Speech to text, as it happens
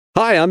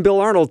Hi, I'm Bill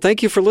Arnold.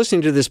 Thank you for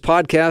listening to this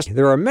podcast.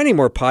 There are many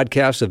more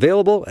podcasts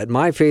available at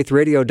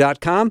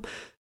myfaithradio.com.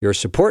 Your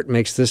support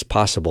makes this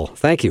possible.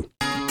 Thank you.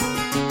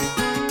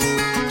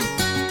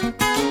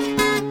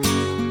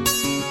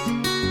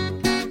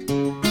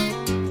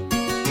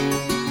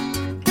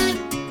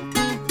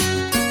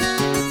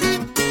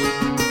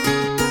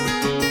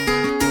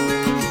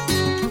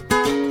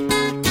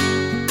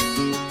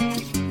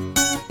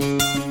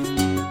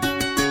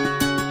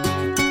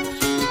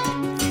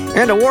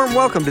 And a warm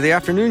welcome to the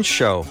afternoon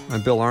show.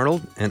 I'm Bill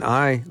Arnold, and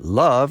I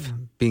love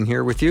being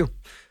here with you.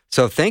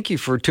 So thank you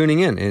for tuning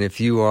in. And if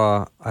you,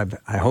 I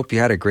hope you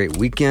had a great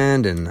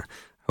weekend, and I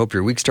hope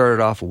your week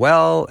started off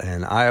well.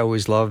 And I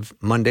always love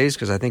Mondays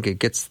because I think it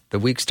gets the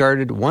week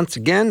started once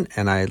again.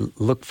 And I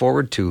look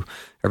forward to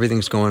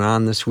everything's going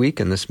on this week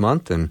and this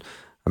month. And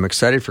I'm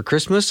excited for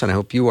Christmas, and I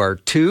hope you are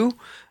too.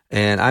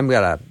 And I've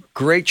got a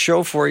great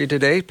show for you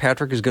today.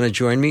 Patrick is going to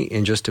join me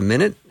in just a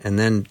minute. And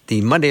then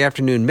the Monday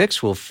afternoon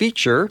mix will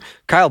feature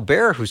Kyle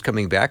Baer, who's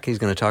coming back. He's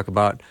going to talk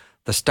about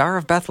the Star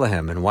of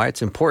Bethlehem and why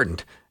it's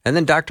important. And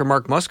then Dr.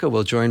 Mark Muska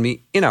will join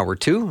me in hour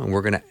two, and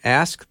we're going to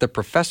ask the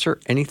professor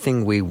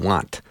anything we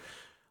want.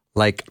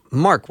 Like,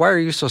 Mark, why are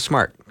you so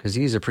smart? Because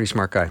he's a pretty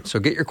smart guy. So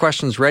get your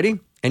questions ready.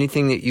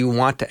 Anything that you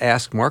want to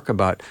ask Mark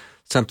about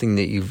something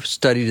that you've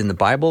studied in the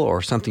Bible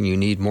or something you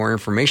need more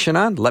information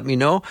on, let me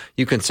know.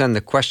 You can send the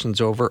questions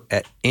over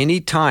at any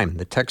time.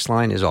 The text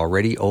line is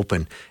already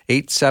open.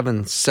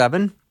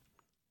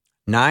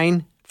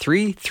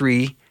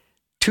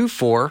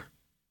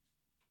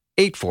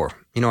 877-933-2484.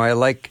 You know, I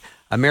like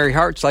a merry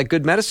heart's like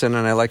good medicine,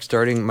 and I like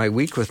starting my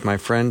week with my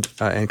friend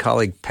and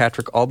colleague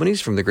Patrick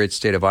Albanese from the great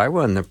state of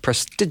Iowa and the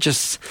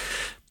prestigious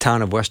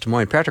town of West Des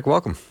Moines. Patrick,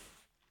 welcome.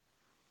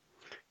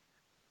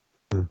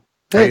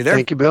 Hey,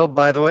 thank you, Bill.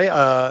 By the way,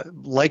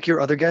 like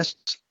your other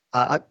guests,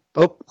 I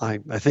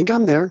think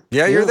I'm there.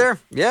 Yeah, you're there.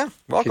 Yeah,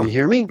 welcome. Can you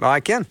hear me? I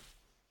can.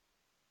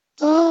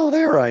 Oh,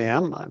 there I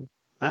am.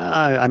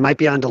 I might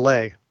be on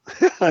delay.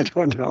 I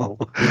don't know.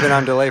 You've been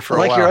on delay for a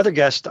while. Like your other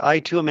guest, I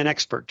too am an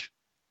expert.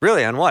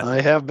 Really? On what?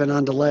 I have been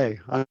on delay.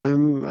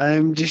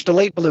 I'm just a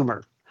late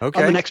bloomer.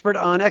 Okay. I'm an expert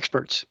on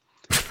experts.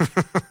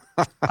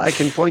 I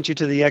can point you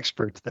to the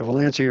expert that will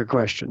answer your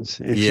questions.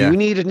 If you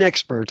need an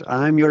expert,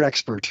 I'm your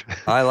expert.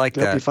 I like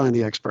that. Help you find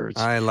the experts.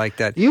 I like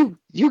that. You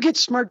get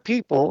smart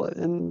people,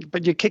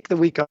 but you kick the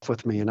week off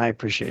with me, and I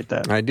appreciate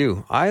that. I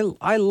do. I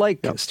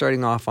like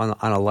starting off on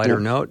a lighter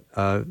note.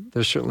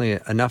 There's certainly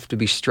enough to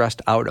be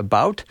stressed out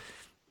about,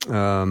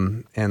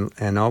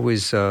 and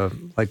always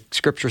like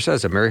Scripture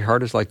says, a merry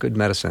heart is like good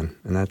medicine,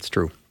 and that's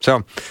true.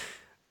 So,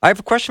 I have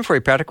a question for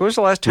you, Patrick. When was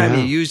the last time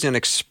you used an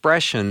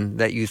expression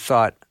that you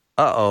thought,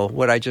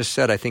 what I just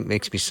said I think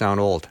makes me sound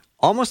old?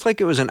 Almost like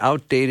it was an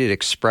outdated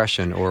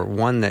expression or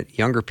one that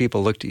younger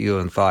people looked at you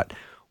and thought,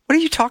 what are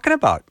you talking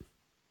about?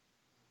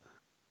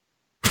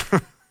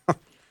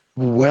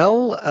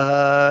 Well,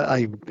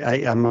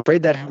 I'm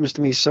afraid that happens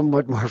to me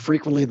somewhat more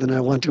frequently than I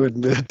want to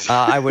admit.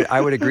 I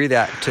would agree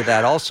to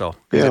that also.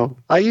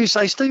 I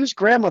still use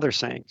grandmother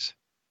sayings.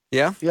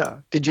 Yeah? Yeah.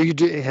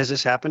 Has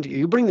this happened to you?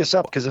 You bring this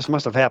up because this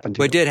must have happened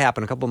to you. It did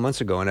happen a couple of months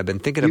ago, and I've been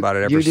thinking about it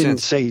ever since. You didn't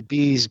say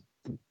bees.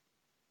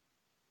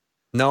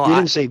 No, you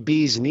didn't say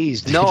bees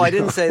knees. No, I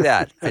didn't say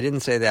that.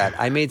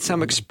 I made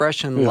some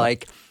expression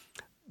like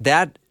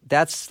that.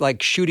 That's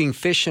like shooting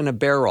fish in a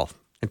barrel.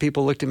 And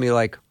people looked at me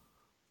like,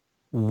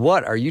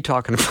 what are you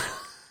talking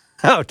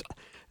about?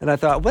 And I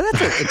thought, well,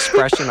 that's an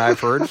expression I've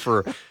heard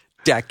for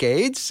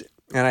decades.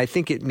 And I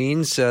think it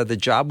means the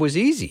job was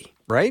easy,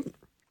 right?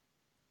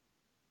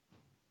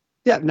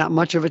 Yeah, not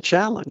much of a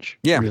challenge,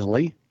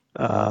 really. They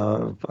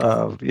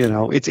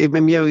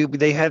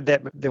had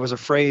that. There was a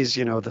phrase,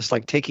 that's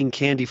like taking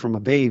candy from a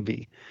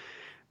baby,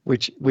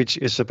 which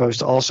is supposed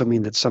to also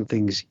mean that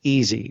something's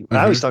easy. But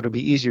I always thought it'd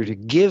be easier to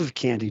give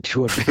candy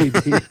to a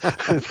baby.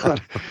 I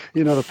thought,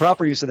 the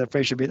proper use of that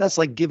phrase should be that's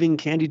like giving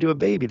candy to a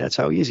baby. That's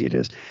how easy it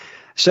is.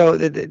 So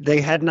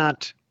they had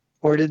not,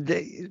 or did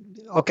they?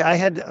 Okay, I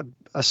had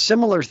a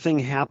similar thing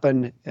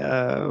happen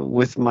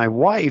with my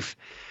wife,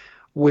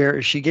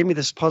 where she gave me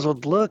this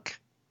puzzled look.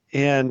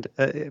 And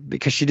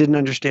because she didn't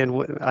understand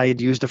what I had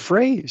used a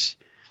phrase,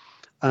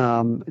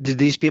 did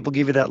these people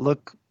give you that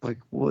look? Like,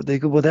 they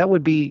go, well, that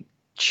would be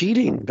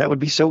cheating. That would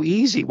be so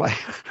easy. Why?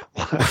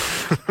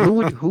 Who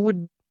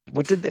would?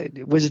 What did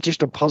they? Was it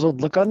just a puzzled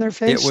look on their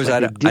face? It was.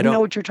 Like they didn't know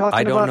what you're talking about.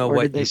 I don't know or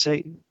what did they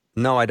say.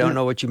 No, I don't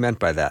know what you meant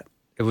by that.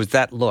 It was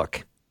that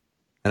look,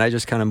 and I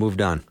just kind of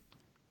moved on.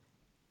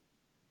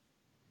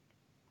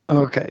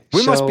 Okay,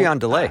 we must be on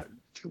delay.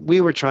 We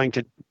were trying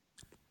to.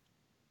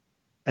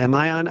 Am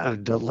I on a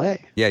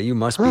delay? Yeah, you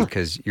must be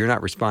because you're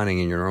not responding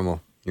in your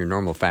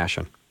normal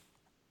fashion.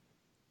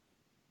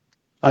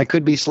 I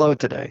could be slow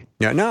today.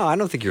 Yeah, no, I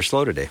don't think you're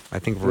slow today. I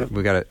think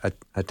we got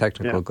a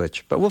technical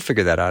glitch, but we'll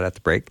figure that out at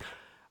the break.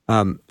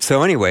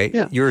 So anyway,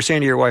 you were saying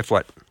to your wife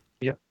what?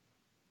 Yeah.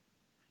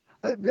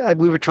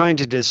 We were trying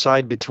to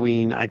decide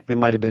between, it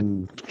might have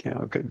been,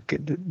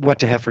 what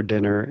to have for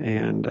dinner.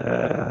 And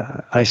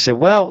I said,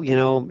 well,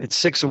 it's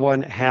 6 of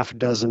one, half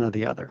dozen of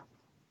the other.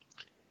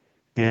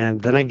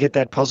 And then I get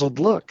that puzzled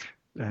look.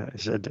 I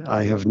said,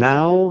 I have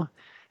now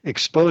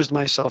exposed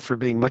myself for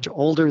being much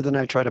older than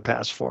I try to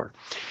pass for.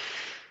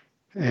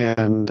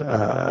 And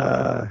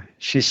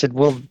she said,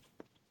 well,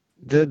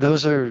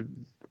 those are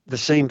the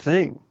same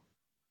thing.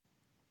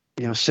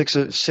 You know, six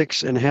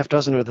and a half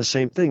dozen are the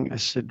same thing. I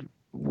said,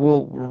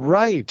 well,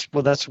 right.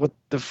 Well, that's what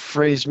the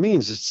phrase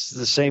means. It's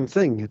the same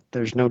thing.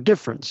 There's no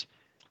difference.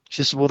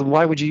 She said, well, then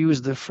why would you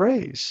use the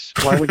phrase?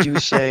 Why would you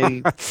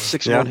say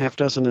six and a half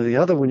dozen of the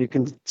other when you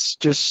can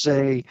just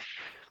say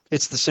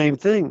it's the same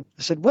thing?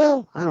 I said,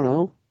 well, I don't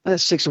know.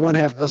 That's six and one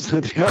half dozen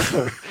of the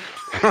other.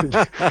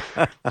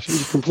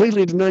 She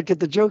completely did not get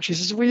the joke. She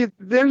says, well,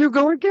 there you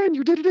go again.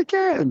 You did it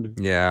again.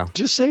 Yeah.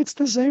 Just say it's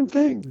the same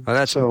thing.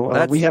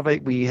 Well, we have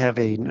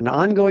an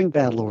ongoing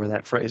battle over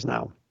that phrase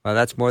now. Well,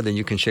 that's more than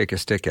you can shake a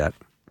stick at.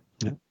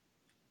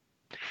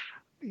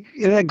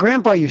 Yeah,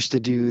 Grandpa used to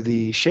do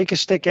the shake a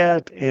stick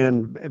at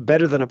and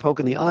better than a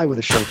poke in the eye with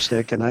a sharp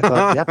stick. And I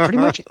thought, yeah, pretty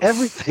much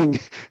everything.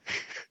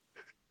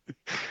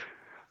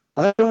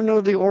 I don't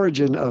know the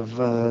origin of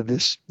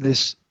this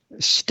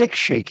stick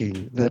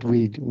shaking that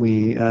we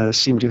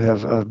seem to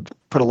have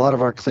put a lot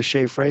of our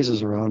cliche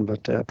phrases around,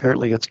 but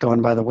apparently it's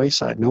gone by the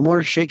wayside. No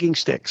more shaking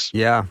sticks.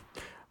 Yeah.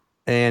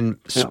 And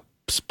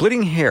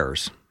splitting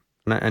hairs.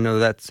 And I know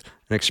that's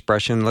an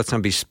expression. Let's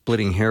not be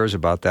splitting hairs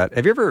about that.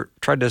 Have you ever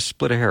tried to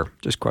split a hair?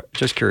 Just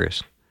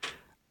curious.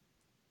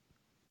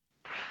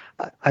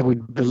 I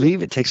would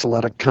believe it takes a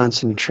lot of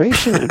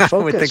concentration and focus. I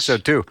would think so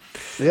too.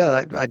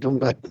 Yeah, I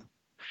don't.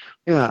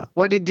 Yeah.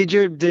 What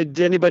did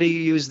anybody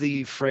use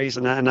the phrase?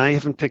 And I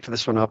haven't picked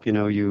this one up. You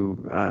know, you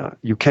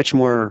catch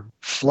more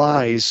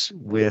flies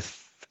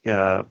with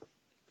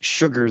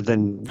sugar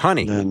than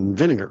honey, than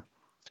vinegar.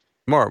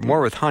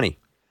 More with honey.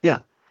 Yeah.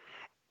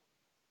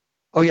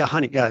 Oh yeah,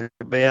 honey. Yeah,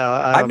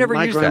 I've never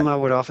used that. My grandma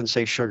would often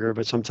say sugar,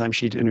 but sometimes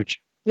she'd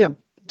yeah.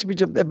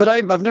 But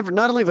I've never.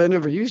 Not only have I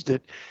never used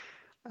it,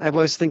 I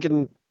was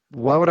thinking,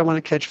 why would I want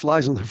to catch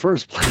flies in the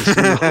first place? You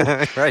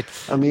know? Right.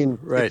 I mean,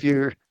 right.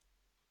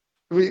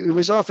 It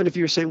was often if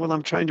you were saying, well,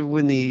 I'm trying to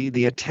win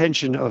the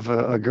attention of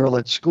a girl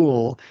at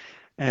school,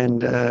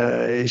 and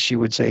she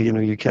would say, you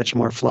know, you catch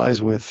more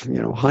flies with,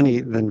 you know,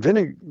 honey than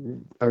vinegar,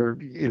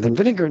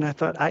 and I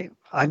thought,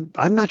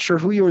 I'm not sure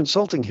who you're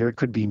insulting here. It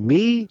could be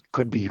me,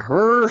 could be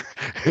her,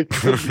 it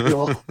could be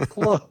all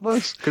of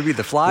us. Could be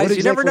the flies. What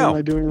exactly you never know. Am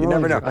I doing you wrong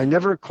never know. Here? I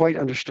never quite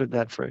understood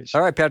that phrase.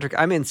 All right, Patrick,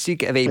 I'm in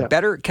seek of a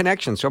better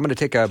connection, so I'm going to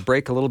take a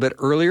break a little bit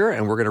earlier,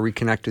 and we're going to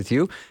reconnect with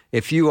you.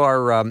 If you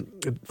are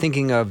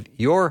thinking of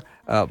your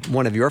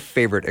one of your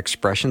favorite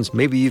expressions,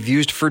 maybe you've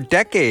used for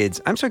decades,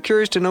 I'm so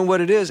curious to know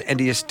what it is, and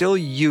do you still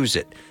use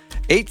it?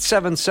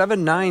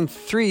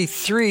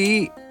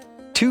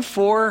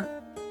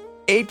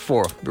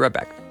 877-933-2484. Be right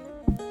back.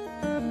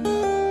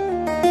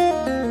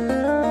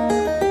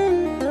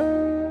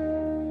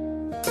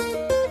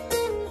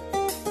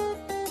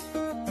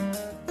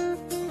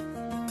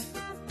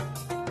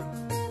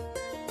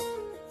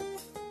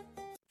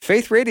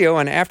 Faith Radio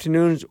and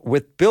Afternoons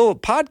with Bill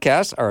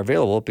podcasts are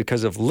available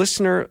because of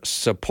listener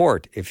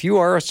support. If you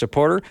are a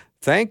supporter,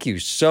 thank you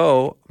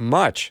so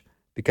much.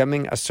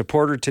 Becoming a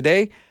supporter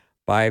today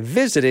by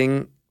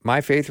visiting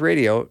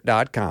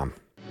myfaithradio.com.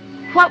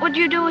 What would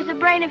you do with a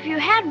brain if you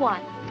had one?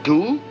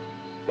 Do?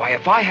 Why,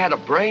 if I had a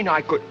brain,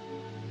 I could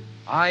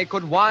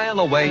while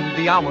away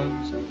the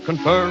hours,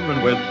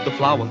 conferring with the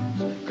flowers,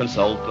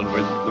 consulting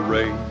with the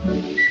rain.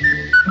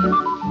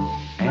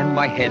 And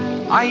my head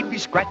I'd be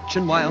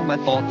scratching while my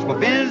thoughts were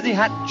busy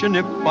hatching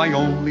if I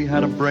only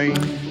had a brain.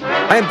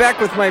 I am back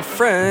with my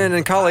friend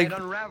and colleague,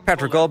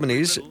 Patrick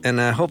Albanese, and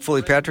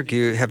hopefully, Patrick,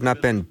 you have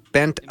not been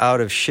bent out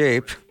of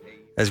shape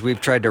as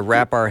we've tried to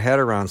wrap our head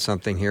around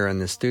something here in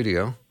the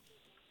studio.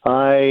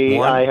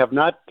 I have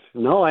not.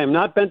 No, I am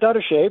not bent out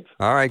of shape.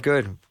 All right,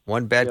 good.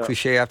 One bad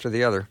cliche after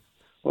the other.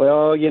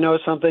 Well, you know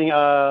something,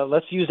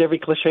 let's use every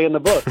cliche in the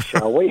book,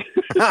 shall we?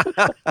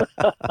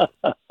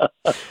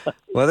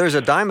 Well, there's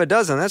a dime a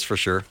dozen, that's for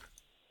sure.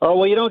 Oh,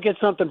 well, you don't get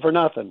something for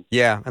nothing.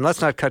 Yeah, and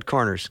let's not cut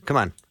corners. Come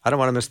on, I don't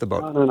want to miss the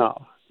boat.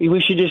 No. We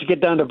should just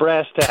get down to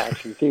brass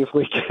tacks and see if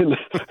we can.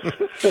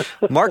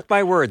 Mark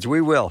my words,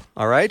 we will,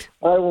 all right?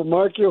 I will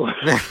mark you.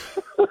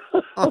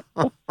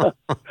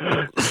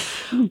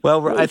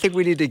 Well, I think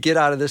we need to get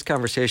out of this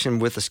conversation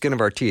with the skin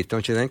of our teeth,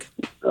 don't you think?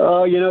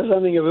 Oh, you know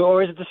something?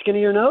 Or is it the skin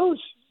of your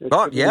nose?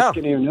 Oh, yeah. The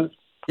skin of your nose.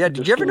 Yeah,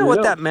 did you ever know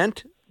what that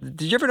meant?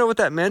 Did you ever know what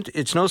that meant?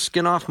 It's no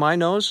skin off my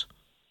nose?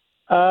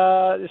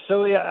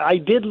 I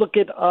did look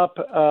it up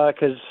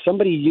because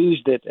somebody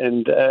used it,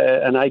 and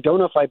I don't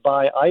know if I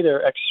buy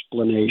either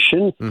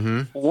explanation.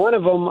 Mm-hmm. One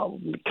of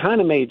them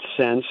kind of made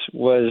sense,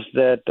 was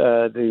that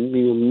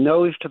the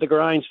nose to the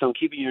grindstone,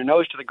 keeping your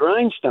nose to the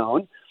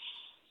grindstone,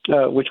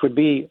 which would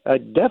be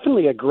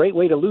definitely a great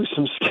way to lose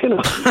some skin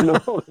off your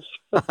nose.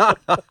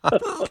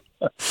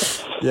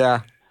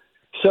 Yeah.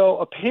 So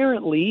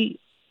apparently,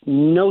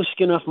 no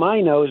skin off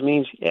my nose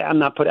means I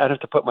don't have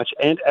to put much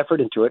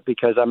effort into it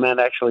because I'm not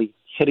actually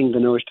hitting the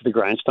nose to the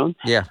grindstone.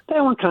 Yeah.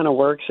 That one kind of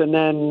works. And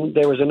then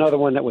there was another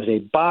one that was a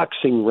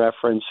boxing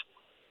reference.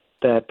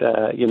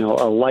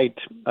 a light,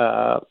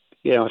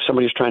 if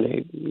somebody's trying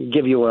to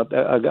give you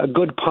a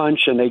good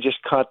punch and they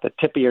just caught the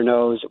tip of your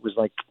nose, it was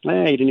like, you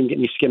didn't even get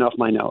any skin off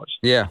my nose.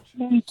 Yeah.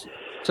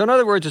 So in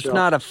other words, it's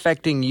not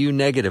affecting you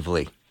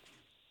negatively.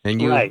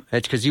 And right.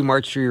 It's because you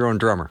marched through your own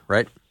drummer,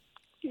 right?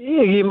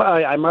 Yeah,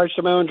 I marched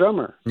to my own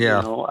drummer. Yeah.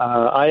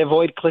 I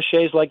avoid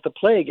cliches like the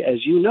plague,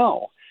 as you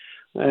know.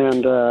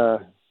 And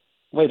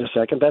wait a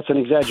second, that's an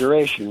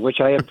exaggeration, which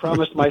I had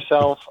promised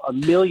myself a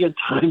million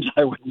times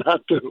I would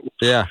not do.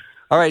 Yeah.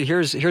 All right,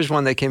 here's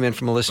one that came in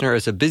from a listener.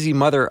 As a busy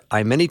mother,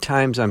 many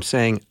times I'm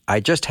saying, I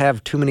just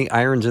have too many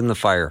irons in the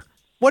fire.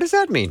 What does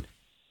that mean?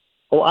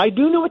 Oh, I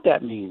do know what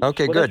that means.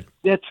 Okay, good.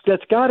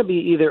 That's got to be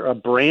either a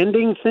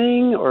branding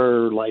thing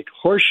or like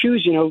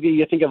horseshoes.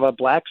 You think of a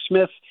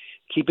blacksmith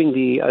keeping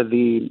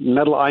the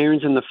metal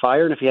irons in the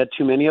fire, and if you had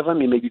too many of them,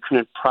 maybe you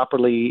couldn't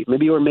properly.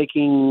 Maybe you were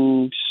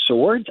making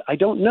swords. I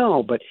don't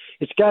know, but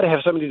it's got to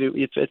have something to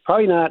do. It's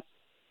probably not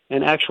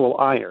an actual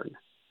iron.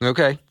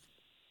 Okay.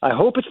 I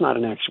hope it's not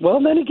an actual.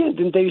 Well, then again,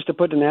 didn't they used to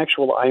put an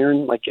actual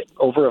iron like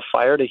over a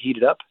fire to heat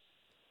it up?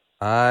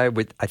 I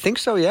think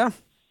so. Yeah.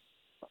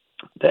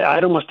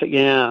 I'd almost,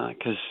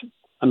 because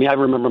I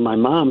remember my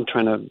mom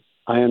trying to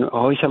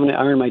always having to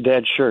iron my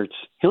dad's shirts.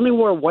 He only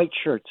wore white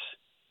shirts.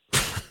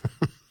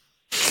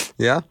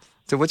 Yeah.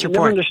 So what's your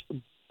point?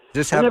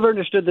 I never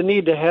understood the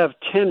need to have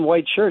 10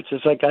 white shirts.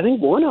 It's like, I think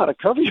one ought to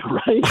cover you,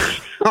 right?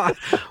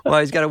 Well,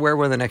 he's got to wear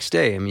one the next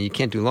day. You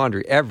can't do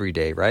laundry every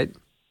day, right?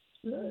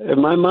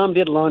 My mom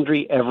did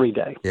laundry every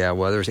day. Yeah,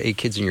 well, there's 8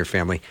 kids in your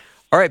family.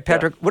 All right,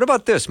 Patrick, What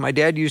about this? My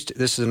dad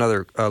this is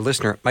another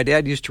listener, my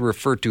dad used to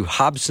refer to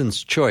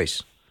Hobson's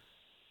choice.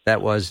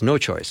 That was no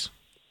choice.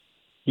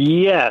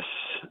 Yes.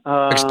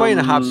 Explain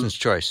Hobson's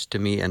choice to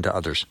me and to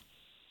others.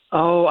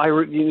 Oh,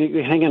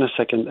 hang on a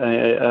second.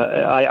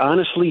 I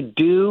honestly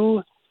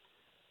do.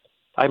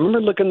 I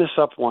remember looking this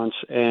up once,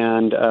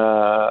 and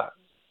because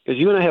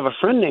you and I have a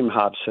friend named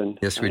Hobson.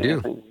 Yes, we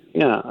do.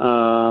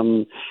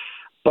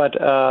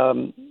 But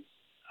I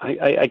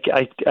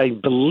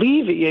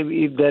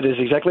believe that is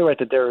exactly right.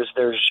 That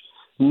there's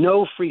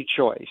no free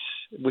choice,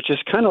 which is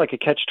kind of like a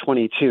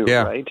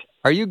catch-22, right?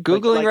 Are you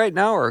Googling right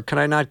now, or can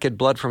I not get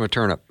blood from a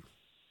turnip?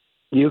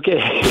 You can.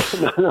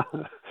 No,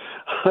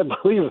 I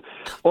believe,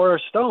 or a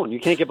stone. You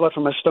can't get blood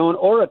from a stone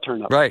or a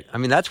turnip. Right.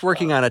 That's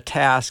working on a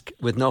task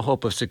with no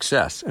hope of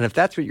success. And if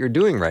that's what you're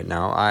doing right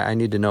now, I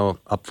need to know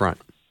up front.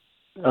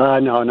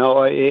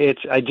 No.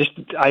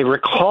 I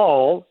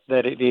recall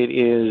that it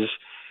is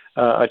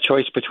a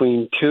choice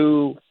between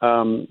two.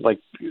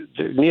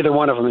 Neither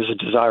one of them is a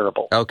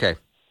desirable. Okay.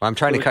 Well, I'm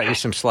trying to cut you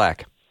some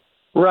slack.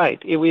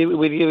 Right. It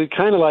was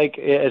kind of like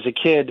as a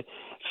kid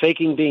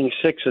faking being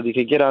sick so that you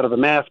could get out of the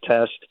math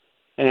test.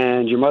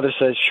 And your mother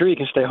says, sure, you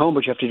can stay home,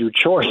 but you have to do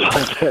chores all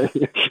day.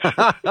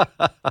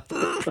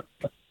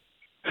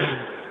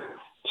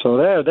 So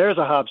there's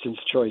a Hobson's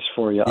choice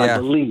for you, I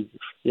believe.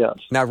 Yes.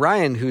 Now,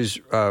 Ryan, who's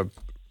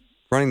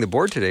running the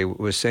board today,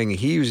 was saying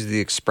he used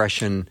the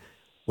expression,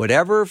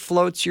 whatever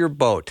floats your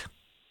boat.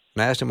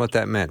 And I asked him what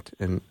that meant.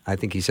 And I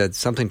think he said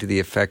something to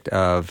the effect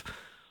of,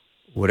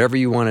 whatever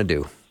you want to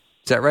do.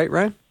 Is that right,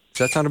 Ryan? Does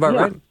that sound about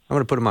right? I'm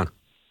going to put him on.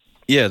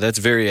 Yeah, that's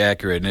very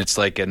accurate, and it's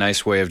like a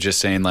nice way of just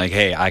saying, like,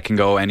 hey, I can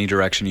go any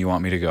direction you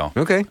want me to go.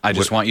 Okay. I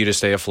just want you to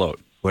stay afloat.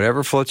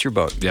 Whatever floats your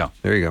boat. Yeah.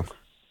 There you go.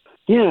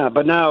 Yeah,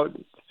 but now,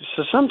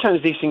 so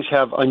sometimes these things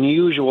have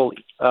unusual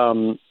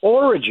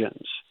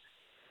origins.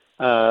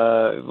 This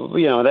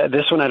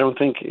one, I don't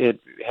think it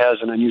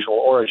has an unusual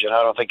origin.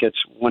 I don't think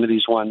it's one of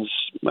these ones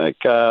like,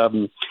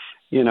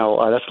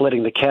 that's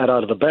letting the cat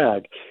out of the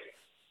bag.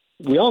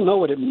 We all know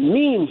what it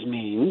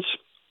means.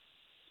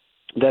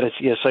 That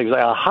it's like,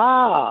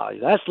 aha,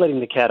 that's letting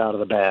the cat out of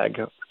the bag.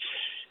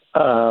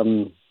 But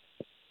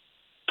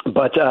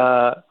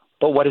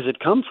what does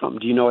it come from?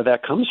 Do you know where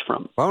that comes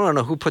from? Well, I don't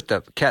know who put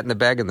the cat in the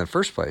bag in the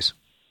first place.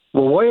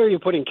 Well, why are you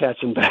putting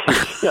cats in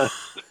bags?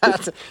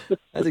 That's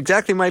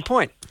exactly my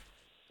point.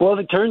 Well,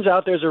 it turns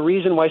out there's a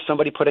reason why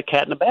somebody put a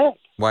cat in a bag.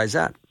 Why is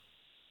that?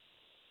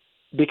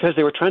 Because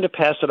they were trying to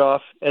pass it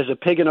off as a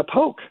pig in a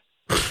poke.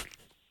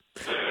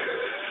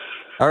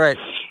 All right.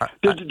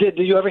 Did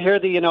you ever hear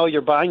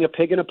you're buying a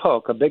pig in a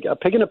poke? A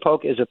pig in a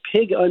poke is a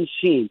pig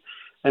unseen.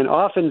 And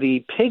often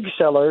the pig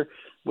seller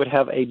would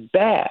have a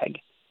bag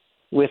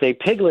with a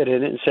piglet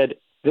in it and said,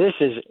 this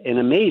is an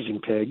amazing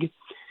pig.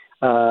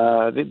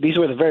 These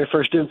were the very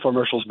first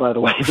infomercials, by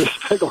the way. This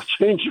pig will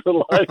change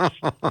your life.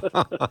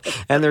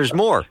 And there's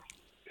more.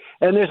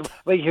 And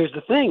here's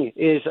the thing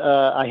is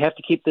I have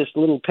to keep this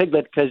little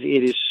piglet because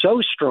it is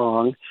so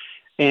strong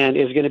and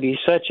is going to be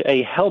such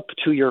a help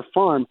to your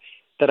farm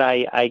that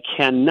I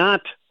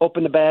cannot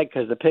open the bag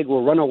because the pig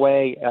will run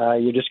away.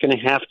 You're just going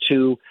to have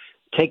to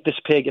take this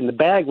pig, and the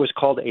bag was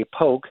called a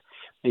poke,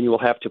 and you will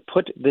have to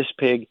put this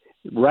pig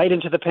right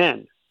into the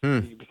pen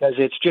because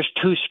it's just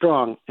too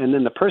strong. And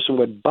then the person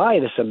would buy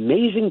this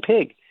amazing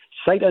pig,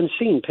 sight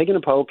unseen, pig in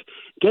a poke,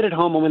 get it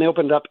home, and when they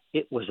opened it up,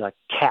 it was a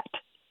cat.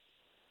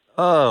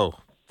 Oh,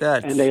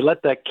 and they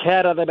let the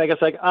cat out of the bag.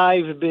 It's like,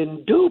 I've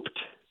been duped.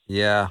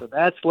 Yeah. So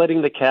that's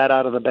letting the cat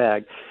out of the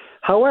bag.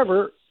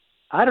 However,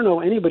 I don't know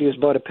anybody who's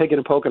bought a pig and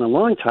a poke in a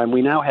long time.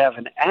 We now have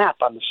an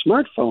app on the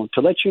smartphone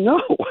to let you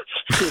know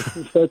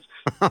that's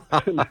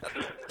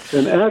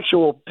an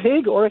actual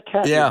pig or a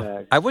cat in the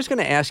bag. I was going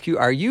to ask you,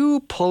 are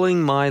you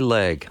pulling my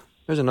leg?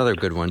 There's another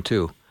good one,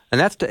 too. And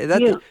that's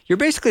you're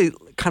basically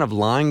kind of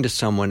lying to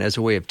someone as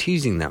a way of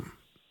teasing them.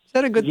 Is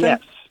that a good thing?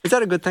 Is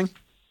that a good thing?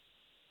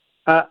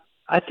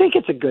 I think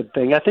it's a good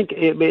thing. I think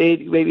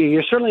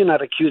you're certainly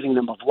not accusing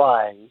them of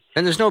lying.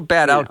 And there's no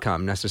bad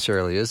outcome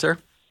necessarily, is there?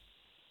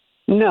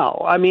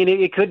 No. I mean,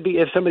 it could be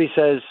if somebody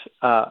says,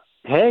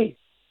 hey,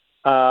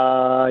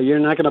 you're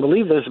not going to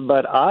believe this,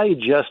 but I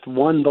just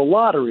won the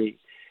lottery.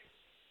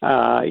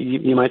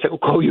 You might say,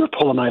 oh, you're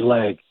pulling my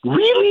leg.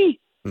 Really?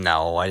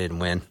 No, I didn't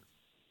win.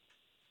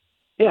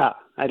 Yeah,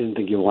 I didn't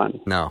think you won.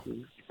 No.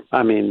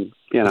 I mean,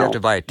 you have to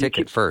buy a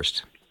ticket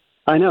first.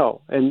 I know.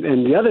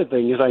 And the other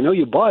thing is I know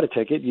you bought a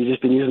ticket. You've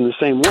just been using the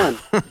same one.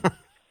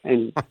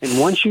 and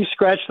once you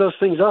scratch those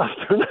things off,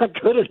 they're not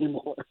good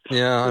anymore.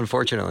 Yeah,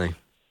 unfortunately.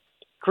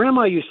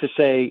 Grandma used to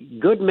say,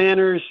 good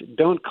manners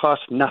don't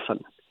cost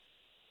nothing.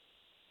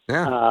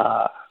 Yeah.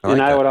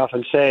 I would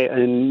often say,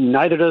 and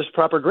neither does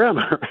proper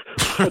grammar.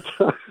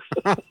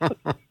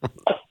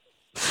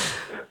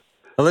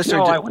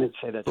 I wouldn't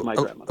say that to my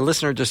grandmother. A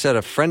listener just said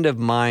a friend of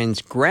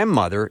mine's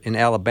grandmother in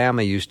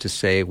Alabama used to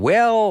say,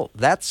 well,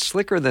 that's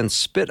slicker than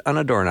spit on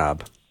a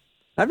doorknob.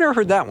 I've never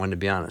heard that one, to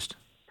be honest,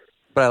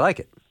 but I like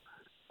it.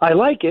 I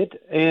like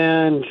it,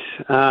 and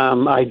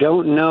I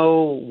don't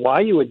know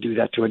why you would do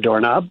that to a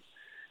doorknob,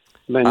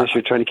 unless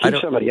you're trying to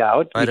keep somebody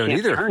out. I don't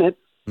either. Turn it.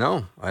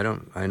 No, I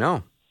don't. I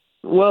know.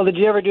 Well, did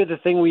you ever do the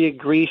thing where you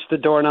grease the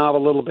doorknob a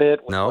little bit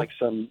with like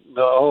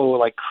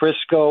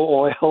Crisco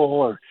oil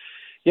or...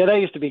 Yeah,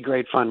 that used to be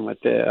great fun with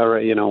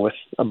with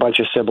a bunch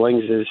of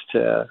siblings is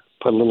to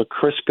put a little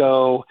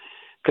Crisco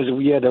because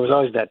there was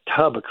always that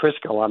tub of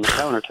Crisco on the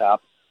countertop,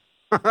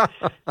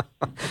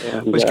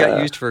 which got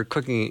used for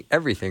cooking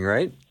everything,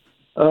 right?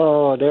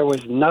 Oh, there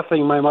was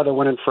nothing my mother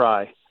wouldn't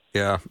fry.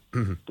 Yeah,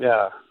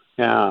 yeah.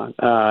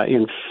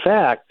 In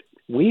fact,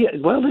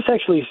 this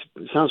actually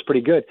sounds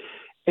pretty good.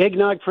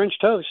 Eggnog French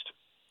toast.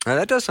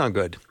 That does sound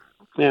good.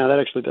 Yeah, that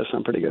actually does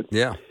sound pretty good.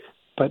 Yeah.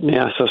 But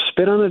so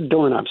spit on a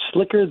doorknob,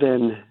 slicker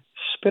than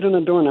spit on a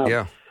doorknob.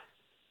 Yeah.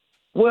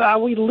 Well, are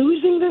we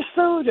losing this,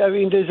 though? I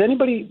mean,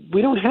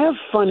 we don't have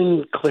fun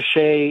in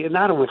cliche, and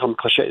I don't want to call them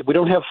cliche. We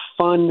don't have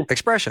fun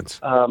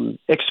expressions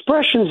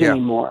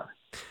anymore.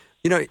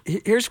 You know,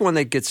 here's one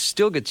that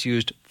still gets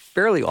used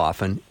fairly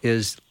often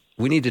is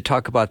we need to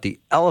talk about the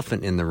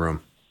elephant in the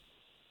room.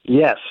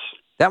 Yes.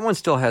 That one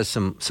still has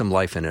some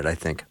life in it, I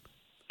think.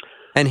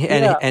 And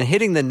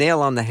hitting the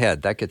nail on the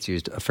head, that gets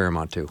used a fair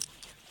amount, too.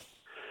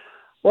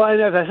 Well,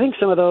 I think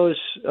some of those,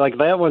 like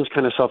that one's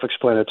kind of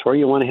self-explanatory.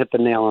 You want to hit the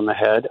nail on the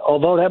head,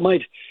 although that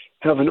might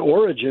have an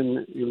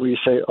origin where you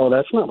say, oh,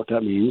 that's not what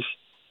that means.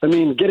 I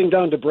mean, getting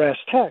down to brass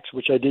tacks,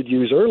 which I did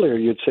use earlier,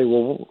 you'd say,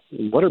 well,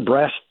 what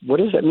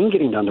does that mean,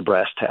 getting down to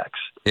brass tacks?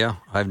 Yeah,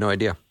 I have no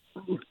idea.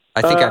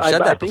 I think I've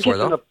said that before,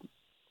 though.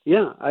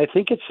 I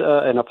think it's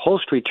an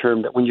upholstery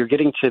term that when you're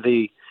getting to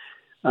the,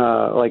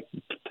 like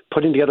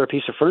putting together a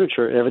piece of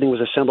furniture, everything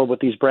was assembled with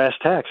these brass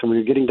tacks. And when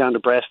you're getting down to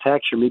brass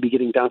tacks, you're maybe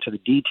getting down to the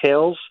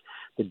details,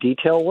 the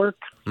detail work.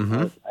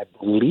 Mm-hmm. I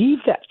believe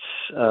that's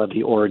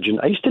the origin.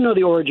 I used to know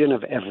the origin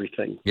of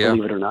everything,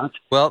 believe it or not.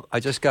 Well,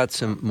 I just got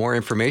some more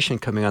information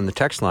coming on the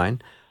text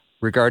line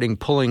regarding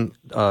pulling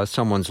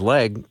someone's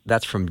leg.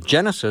 That's from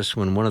Genesis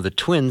when one of the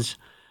twins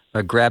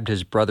grabbed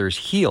his brother's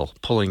heel,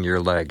 pulling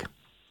your leg.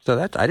 So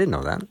I didn't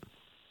know that.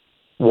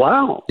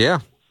 Wow.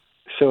 Yeah.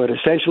 So it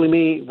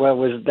essentially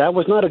that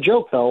was not a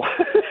joke, though.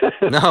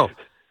 No.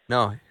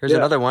 Here's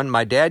another one.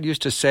 My dad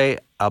used to say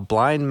a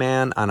blind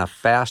man on a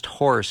fast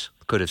horse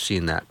could have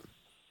seen that.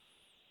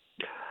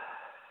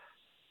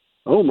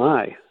 Oh,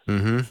 my.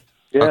 Mm-hmm.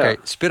 Yeah. Okay,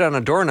 spit on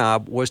a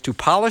doorknob was to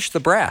polish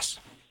the brass.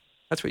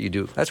 That's what you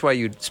do. That's why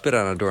you spit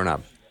on a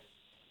doorknob.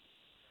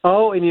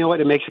 Oh, and you know what?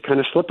 It makes it kind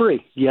of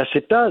slippery. Yes,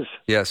 it does.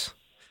 Yes.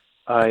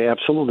 I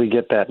absolutely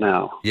get that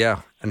now.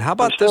 Yeah. And how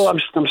about this?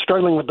 I'm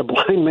struggling with the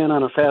blind man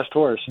on a fast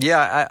horse.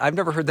 Yeah, I've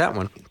never heard that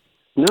one.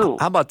 No.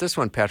 How about this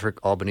one,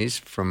 Patrick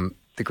Albanese from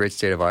the great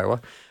state of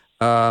Iowa?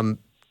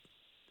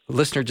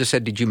 Listener just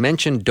said, did you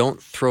mention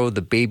don't throw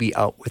the baby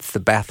out with the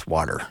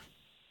bathwater?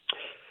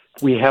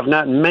 We have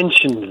not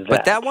mentioned that.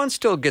 But that one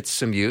still gets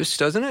some use,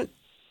 doesn't it?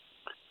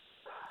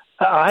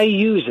 I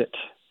use it.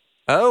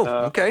 Oh,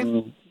 okay.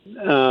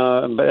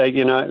 But,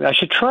 I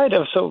should try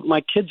to. So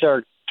my kids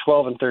are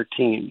 12 and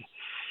 13.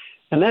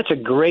 And that's a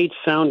great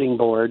sounding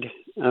board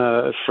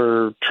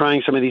for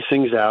trying some of these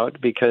things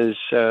out because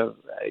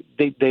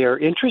they are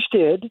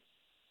interested,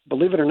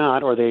 believe it or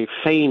not, or they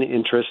feign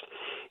interest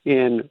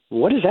in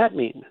what does that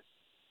mean?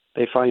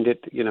 They find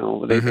it, they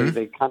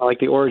kind of like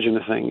the origin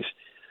of things.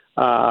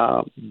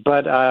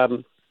 But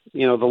the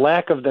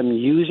lack of them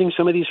using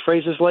some of these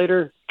phrases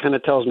later kind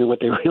of tells me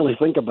what they really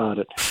think about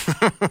it.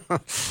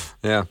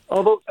 Yeah.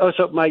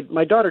 So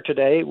my daughter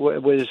today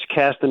was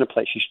cast in a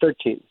play. She's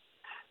 13.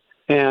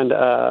 And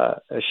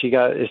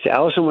it's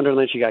Alice in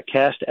Wonderland. She got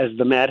cast as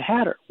the Mad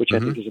Hatter, which I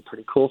think is a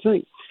pretty cool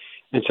thing.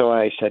 And so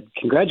I said,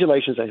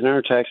 congratulations. I sent her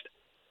a text.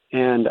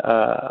 And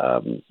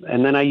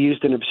then I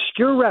used an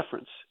obscure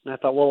reference. And I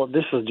thought, well,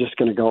 this is just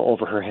going to go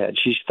over her head.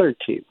 She's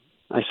 13.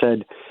 I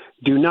said,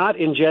 do not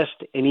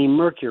ingest any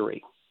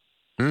mercury.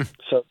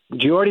 So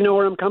do you already know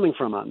where I'm coming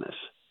from on this?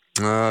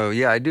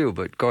 Yeah, I do,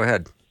 but go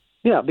ahead.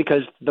 Yeah,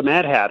 because the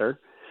Mad Hatter,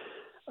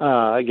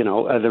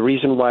 the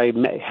reason why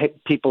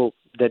people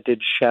that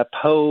did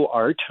chapeau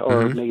art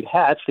or made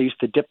hats, they used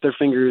to dip their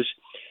fingers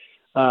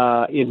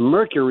in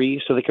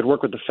mercury so they could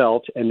work with the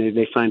felt, and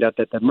they find out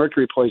that the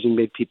mercury poisoning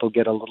made people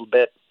get a little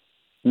bit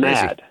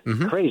mad,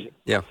 crazy.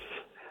 Yeah.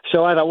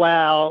 So I thought,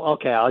 well,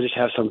 okay, I'll just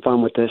have some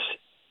fun with this.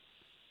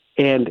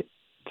 And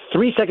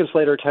 3 seconds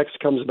later, a text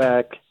comes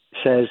back,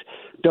 says,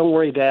 don't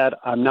worry, Dad,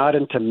 I'm not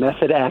into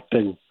method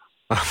acting.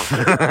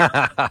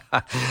 I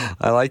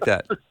like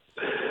that.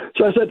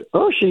 So I said,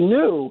 oh, she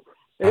knew.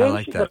 And I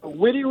like she that. got a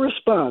witty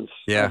response.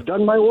 Yeah. I've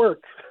done my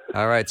work.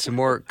 All right, some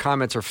more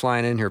comments are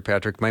flying in here,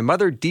 Patrick. My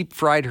mother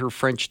deep-fried her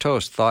French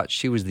toast, thought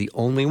she was the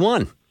only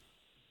one.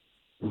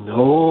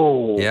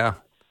 No. Yeah.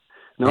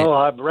 No,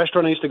 a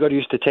restaurant I used to go to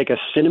used to take a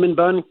cinnamon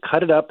bun,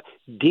 cut it up,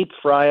 deep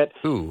fry it,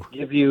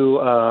 give you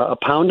a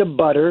pound of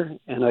butter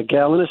and a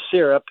gallon of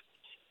syrup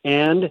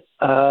and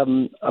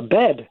a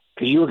bed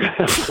because you were going to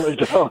have to put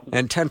it down.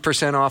 And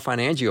 10% off on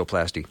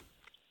angioplasty.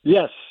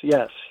 Yes.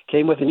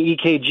 Came with an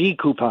EKG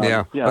coupon.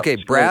 Yeah. Okay,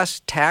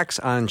 brass tacks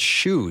on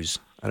shoes.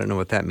 I don't know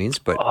what that means,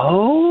 but...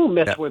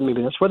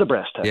 maybe that's where the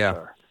brass tacks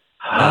are.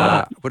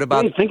 What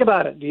about... Hey, think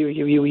about it. Do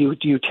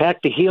you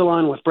tack the heel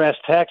on with brass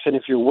tacks, and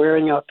if you're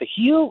wearing out the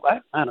heel, I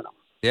don't know.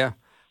 Yeah.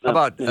 How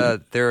about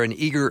they're an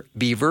eager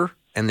beaver,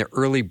 and the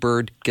early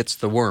bird gets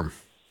the worm?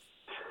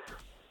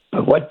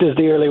 But what does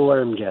the early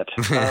worm get?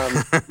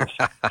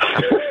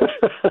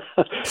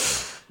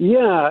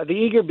 Yeah, the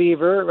eager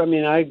beaver. I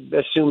mean, I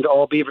assumed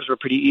all beavers were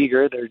pretty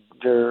eager.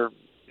 They're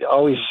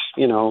always,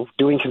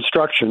 doing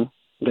construction.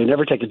 They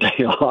never take a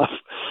day off.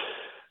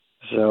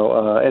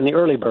 So, and the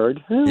early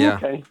bird.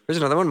 Okay. Here's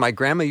another one. My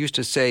grandma used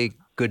to say,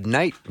 good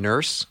night,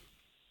 nurse.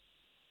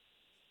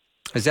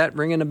 Is that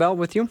ringing a bell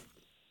with you?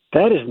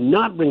 That is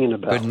not ringing a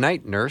bell. Good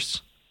night,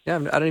 nurse. Yeah, I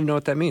don't even know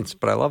what that means,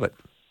 but I love it.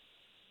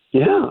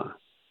 Yeah.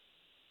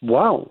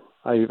 Wow.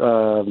 I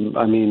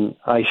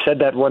said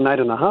that one night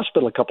in the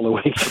hospital a couple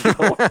of weeks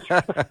ago.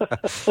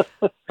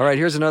 All right,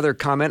 here's another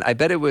comment. I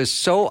bet it was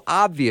so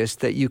obvious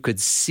that you could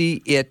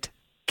see it,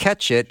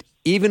 catch it,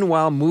 even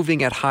while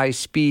moving at high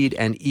speed,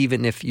 and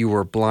even if you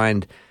were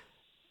blind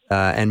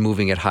and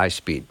moving at high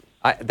speed.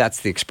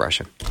 That's the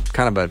expression.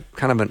 Kind of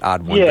an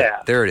odd one. Yeah.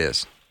 But there it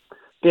is.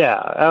 Yeah.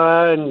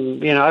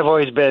 I've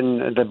always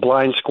been the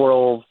blind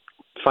squirrel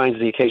finds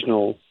the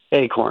occasional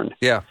acorn.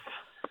 Yeah.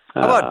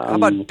 How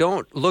about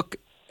don't look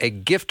a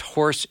gift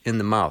horse in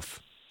the mouth?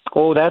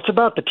 Oh, that's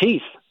about the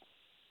teeth.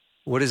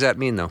 What does that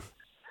mean, though?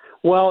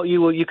 Well,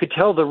 you could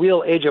tell the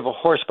real age of a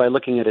horse by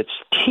looking at its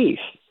teeth.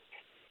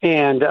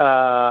 And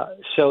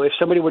so if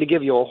somebody were to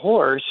give you a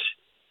horse,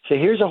 say,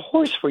 here's a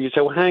horse for you.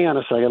 Say, well, hang on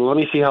a second. Let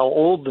me see how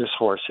old this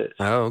horse is.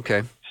 Oh,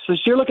 okay. So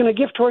you're looking at a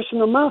gift horse in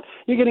the mouth.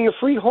 You're getting a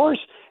free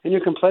horse, and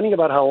you're complaining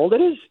about how old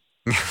it is?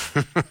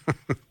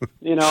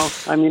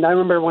 I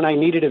remember when I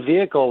needed a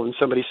vehicle, and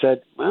somebody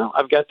said, well,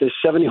 I've got this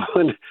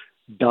 71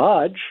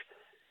 Dodge.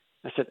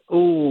 I said,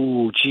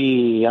 oh,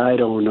 gee, I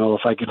don't know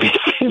if I could be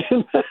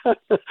in that.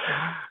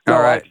 No,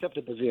 all right. I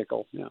accepted the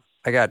vehicle, yeah.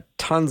 I got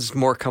tons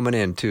more coming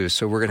in, too,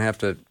 so we're going to have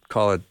to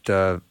call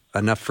it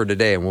enough for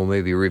today, and we'll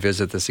maybe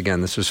revisit this again.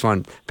 This was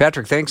fun.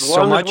 Patrick, thanks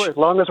so much. As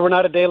long as we're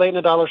not a day late and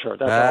a dollar short.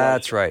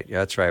 That's right.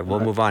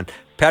 We'll move on.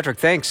 Patrick,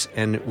 thanks,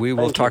 and we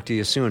will talk to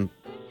you soon.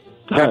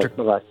 Patrick,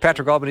 bye-bye.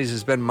 Patrick Albanese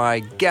has been my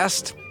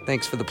guest.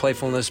 Thanks for the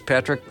playfulness,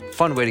 Patrick.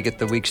 Fun way to get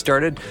the week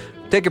started.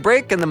 Take a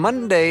break, and the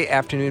Monday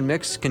afternoon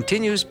mix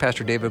continues.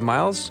 Pastor David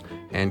Myles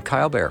and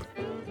Kyle Baer.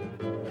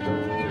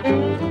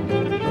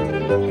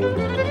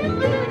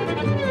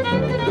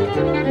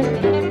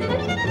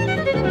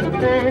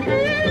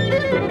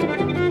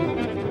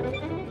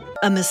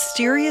 A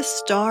mysterious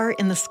star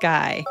in the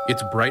sky.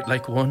 It's bright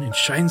like one and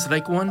shines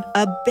like one.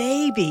 A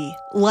baby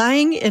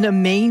lying in a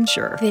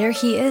manger. There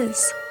he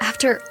is,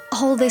 after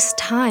all this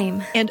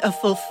time. And a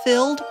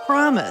fulfilled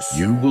promise.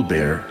 You will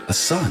bear a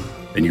son,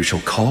 and you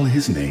shall call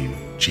his name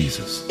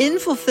Jesus. In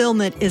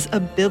Fulfillment is a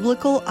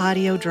biblical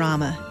audio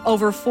drama,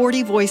 over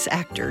 40 voice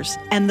actors,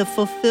 and the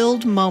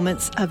fulfilled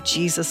moments of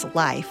Jesus'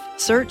 life.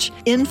 Search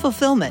In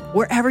Fulfillment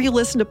wherever you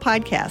listen to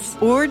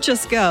podcasts, or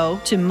just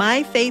go to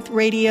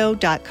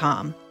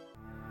myfaithradio.com.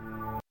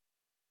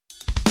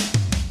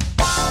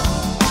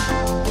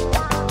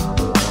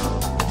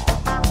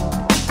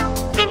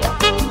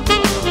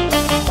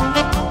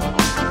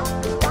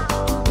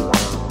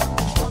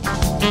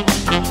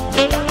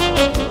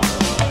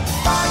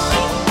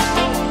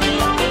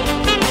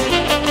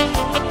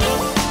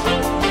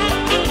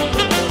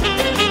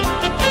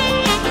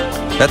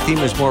 That theme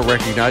is more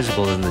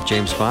recognizable than the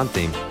James Bond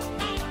theme.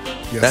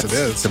 Yes, it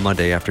is. The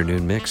Monday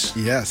afternoon mix.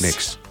 Yes.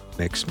 Mix.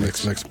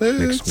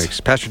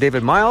 Pastor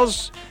David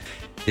Myles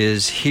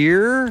is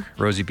here.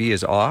 Rosie B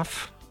is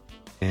off.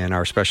 And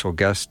our special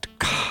guest,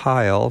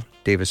 Kyle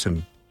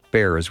Davison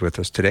Bear is with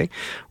us today.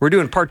 We're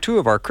doing part 2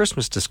 of our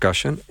Christmas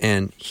discussion,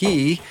 and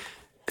he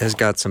has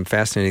got some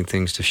fascinating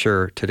things to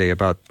share today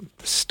about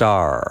the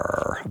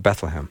Star of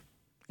Bethlehem.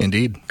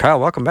 Indeed. Kyle,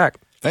 welcome back.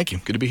 Thank you.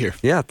 Good to be here.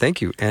 Yeah,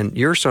 thank you. And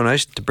you're so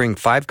nice to bring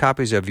 5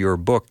 copies of your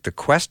book, The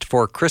Quest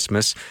for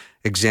Christmas,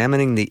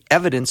 Examining the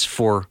Evidence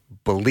for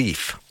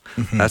Belief.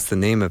 Mm-hmm. That's the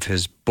name of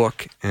his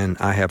book, and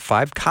I have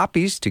 5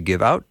 copies to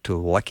give out to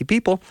lucky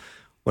people.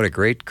 What a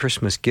great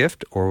Christmas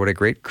gift, or what a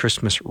great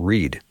Christmas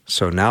read.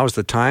 So now is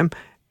the time,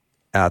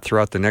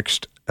 throughout the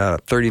next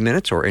 30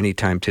 minutes or any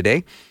time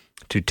today,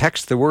 to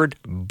text the word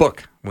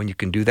book. When you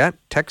can do that,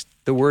 text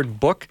the word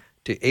book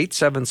to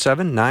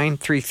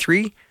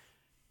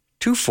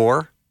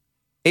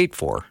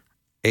 877-933-2484.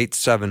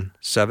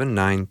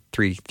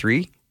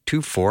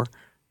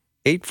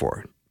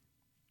 877-933-2484.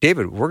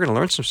 David, we're going to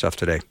learn some stuff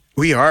today.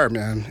 We are,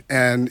 man.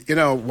 And,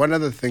 one of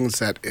the things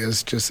that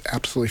is just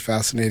absolutely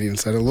fascinating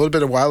is that a little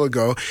bit a while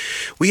ago,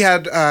 we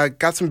had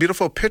got some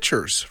beautiful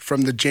pictures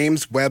from the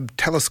James Webb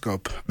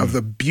Telescope of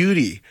the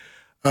beauty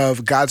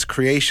of God's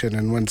creation.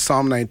 And when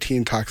Psalm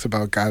 19 talks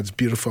about God's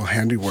beautiful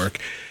handiwork,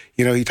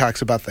 he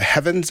talks about the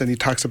heavens and he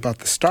talks about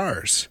the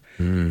stars.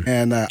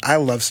 And I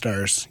love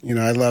stars.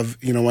 I love,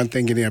 one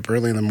thing, getting up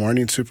early in the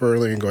morning, super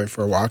early, and going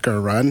for a walk or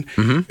a run.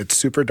 Mm-hmm. It's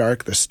super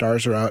dark. The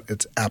stars are out.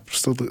 It's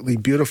absolutely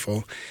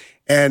beautiful.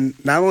 And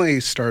not only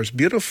are stars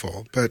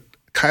beautiful, but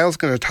Kyle's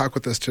going to talk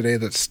with us today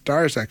that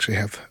stars actually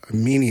have a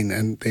meaning,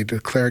 and they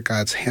declare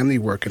God's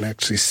handiwork and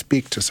actually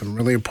speak to some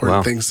really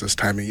important things this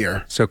time of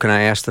year. So can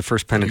I ask the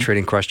first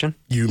penetrating question?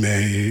 You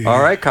may.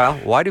 All right, Kyle.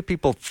 Why do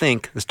people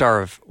think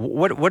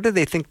what do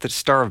they think the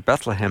Star of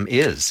Bethlehem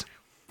is?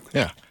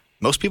 Yeah.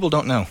 Most people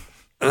don't know.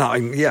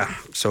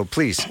 So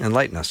please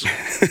enlighten us.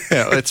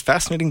 It's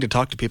fascinating to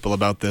talk to people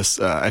about this.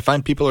 I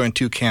find people are in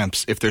 2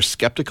 camps. If they're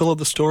skeptical of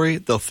the story,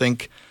 they'll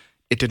think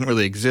it didn't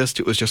really exist.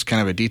 It was just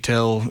kind of a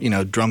detail,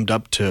 drummed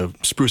up to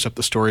spruce up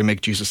the story, make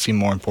Jesus seem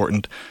more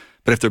important.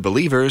 But if they're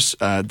believers,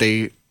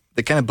 they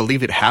kind of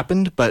believe it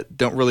happened, but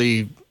don't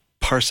really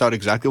parse out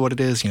exactly what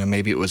it is.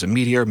 Maybe it was a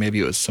meteor,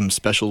 maybe it was some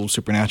special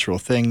supernatural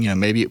thing,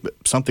 maybe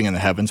something in the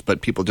heavens,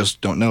 but people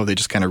just don't know. They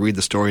just kind of read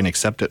the story and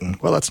accept it, and,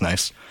 well, that's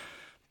nice.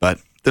 But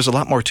there's a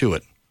lot more to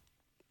it.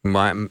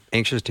 I'm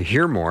anxious to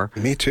hear more.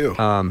 Me too.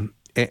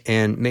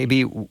 And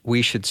maybe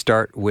we should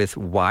start with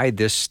why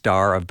this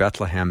Star of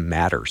Bethlehem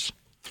matters.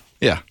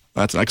 Yeah,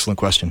 that's an excellent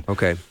question.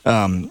 Okay.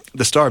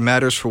 The star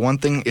matters, for one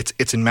thing.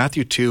 It's in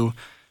Matthew 2.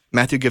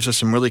 Matthew gives us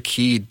some really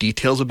key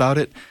details about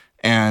it,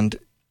 and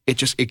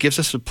it gives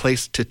us a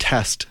place to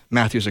test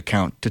Matthew's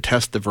account, to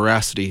test the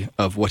veracity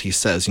of what he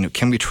says.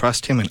 Can we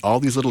trust him in all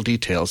these little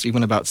details,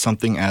 even about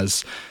something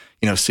as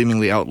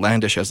seemingly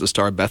outlandish as the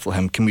Star of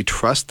Bethlehem? Can we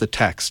trust the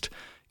text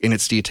in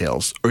its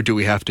details, or do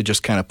we have to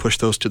just kind of push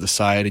those to the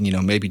side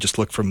and maybe just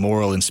look for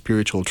moral and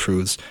spiritual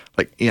truths?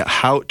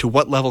 To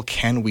what level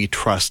can we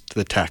trust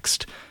the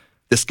text?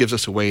 This gives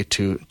us a way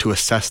to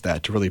assess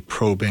that, to really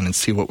probe in and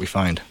see what we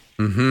find.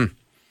 Mm-hmm.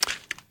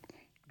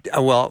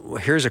 Well,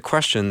 here's a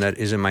question that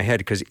is in my head,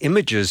 because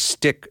images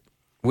stick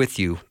with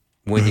you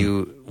when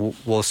you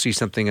will see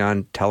something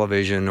on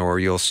television, or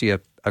you'll see a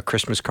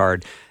Christmas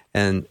card,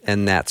 and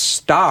that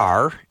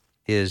star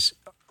is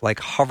like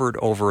hovered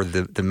over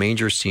the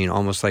manger scene,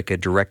 almost like a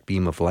direct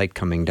beam of light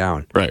coming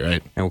down. Right.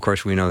 And of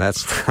course, we know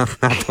that's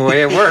not the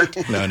way it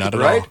worked. No, not at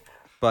right? all.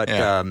 But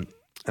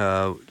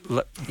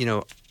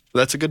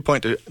that's a good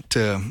point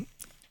to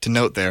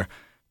note there.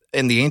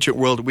 In the ancient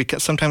world, we can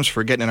sometimes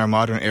forget in our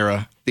modern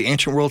era, the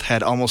ancient world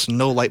had almost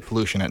no light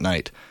pollution at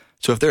night.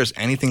 So if there's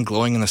anything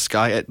glowing in the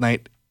sky at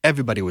night,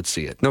 everybody would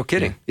see it. No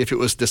kidding. If it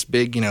was this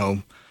big,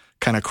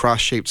 kind of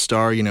cross-shaped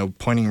star,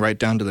 pointing right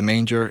down to the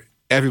manger,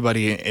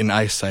 everybody in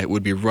eyesight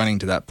would be running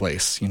to that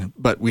place.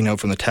 But we know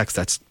from the text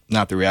that's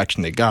not the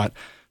reaction they got,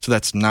 so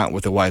that's not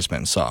what the wise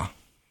men saw.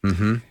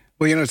 Mm-hmm.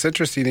 Well, it's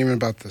interesting even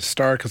about the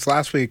star, because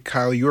last week,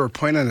 Kyle, you were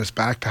pointing us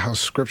back to how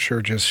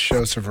Scripture just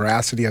shows the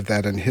veracity of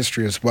that in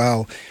history as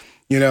well.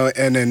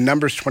 And in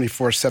Numbers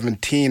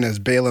 24:17, as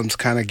Balaam's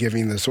kind of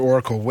giving this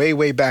oracle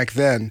way back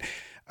then,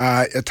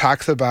 it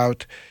talks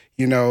about,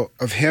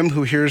 of him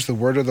who hears the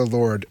word of the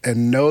Lord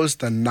and knows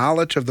the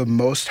knowledge of the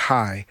Most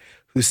High,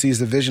 who sees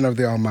the vision of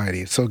the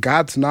Almighty. So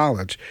God's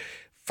knowledge,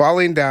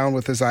 falling down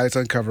with his eyes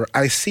uncovered.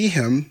 I see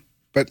him,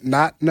 but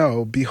not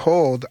know.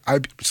 Behold, I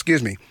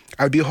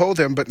behold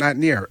him, but not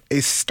near.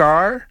 A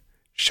star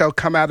shall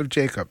come out of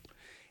Jacob,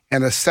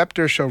 and a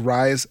scepter shall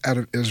rise out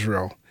of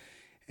Israel.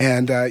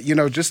 And,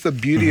 just the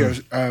beauty of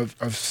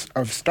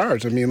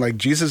stars. I mean, like,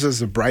 Jesus is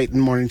the bright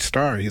and morning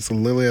star. He's the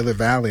lily of the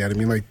valley. I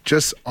mean, like,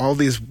 just all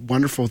these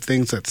wonderful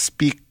things that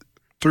speak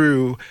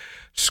through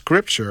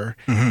Scripture,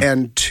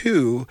 and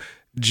to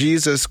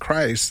Jesus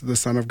Christ, the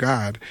Son of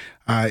God,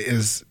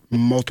 is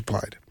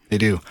multiplied. They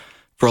do.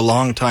 For a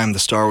long time, the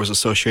star was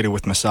associated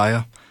with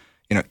Messiah.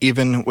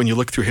 Even when you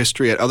look through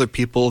history at other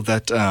people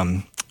that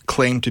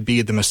claim to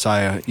be the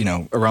Messiah,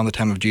 around the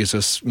time of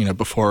Jesus,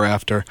 before or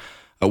after,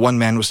 one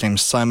man was named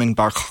Simon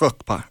Bar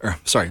Kokhba.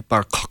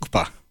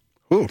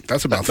 Ooh,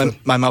 that's a mouthful.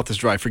 My mouth is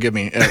dry. Forgive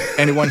me.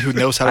 Anyone who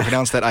knows how to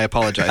pronounce that, I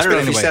apologize. I don't know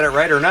if you said it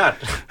right or not.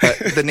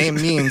 The name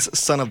means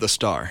son of the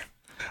star.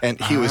 And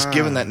he was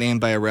given that name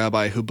by a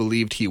rabbi who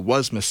believed he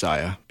was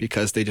Messiah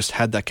because they just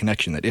had that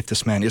connection that if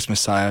this man is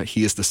Messiah,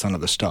 he is the son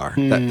of the star.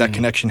 That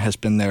connection has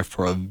been there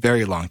for a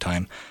very long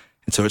time.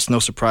 And so it's no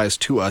surprise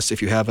to us,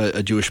 if you have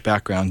a Jewish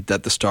background,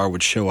 that the star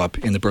would show up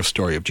in the birth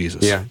story of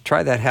Jesus. Yeah.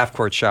 Try that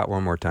half-court shot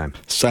one more time.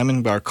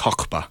 Simon bar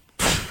Kokhba.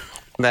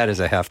 That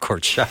is a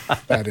half-court shot.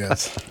 That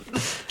is.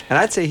 And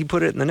I'd say he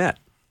put it in the net.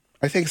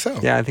 I think so.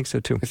 Yeah, I think so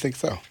too. I think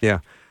so. Yeah.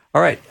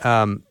 All right.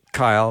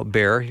 Kyle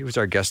Baer, he was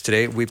our guest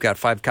today. We've got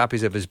 5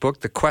 copies of his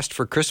book, The Quest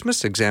for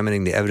Christmas,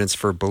 Examining the Evidence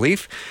for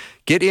Belief.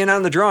 Get in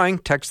on the drawing.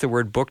 Text the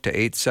word book to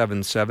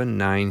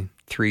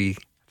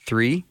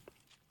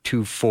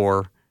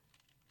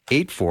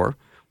 877-933-2484.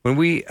 When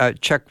we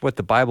check what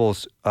the Bible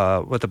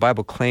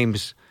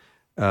claims,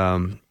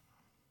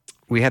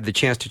 we have the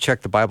chance to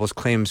check the Bible's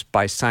claims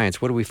by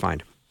science. What do we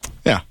find?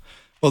 Yeah.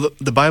 Well,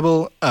 the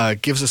Bible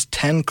gives us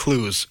 10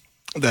 clues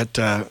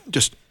that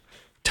just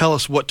tell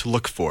us what to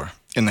look for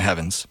in the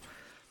heavens.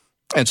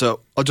 And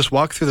so I'll just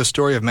walk through the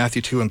story of Matthew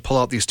 2 and pull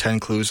out these 10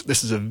 clues.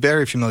 This is a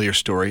very familiar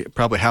story.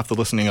 Probably half the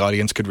listening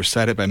audience could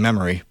recite it by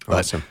memory.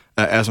 Awesome.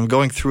 But as I'm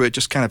going through it,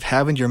 just kind of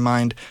have in your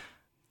mind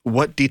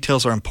what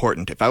details are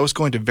important. If I was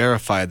going to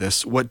verify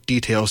this, what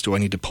details do I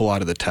need to pull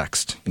out of the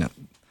text? Now,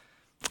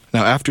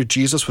 after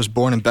Jesus was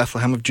born in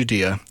Bethlehem of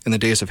Judea, in the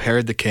days of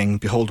Herod the king,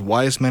 behold,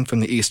 wise men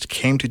from the east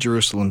came to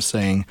Jerusalem,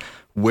 saying,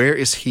 Where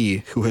is he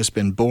who has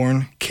been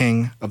born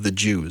King of the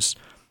Jews?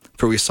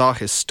 For we saw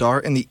his star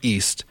in the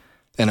east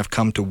and have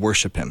come to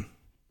worship him.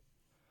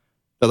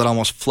 Now, that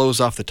almost flows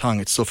off the tongue.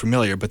 It's still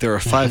familiar, but there are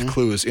 5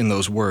 clues in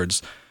those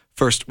words.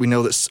 First, we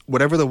know that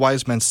whatever the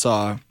wise men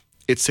saw,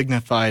 it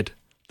signified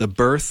the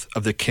birth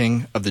of the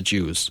King of the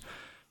Jews.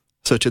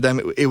 So to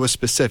them, it was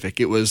specific.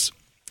 It was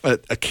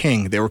a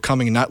king. They were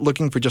coming not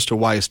looking for just a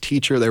wise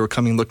teacher. They were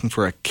coming looking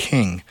for a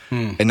king.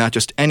 And not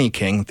just any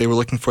king. They were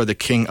looking for the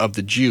King of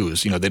the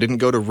Jews. They didn't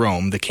go to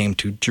Rome. They came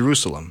to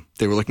Jerusalem.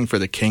 They were looking for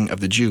the King of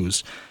the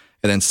Jews.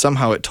 And then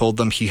somehow it told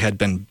them he had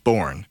been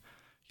born.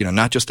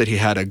 Not just that he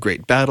had a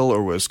great battle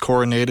or was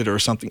coronated or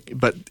something,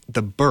 but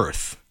the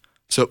birth.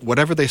 So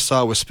whatever they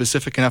saw was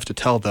specific enough to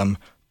tell them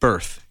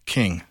birth,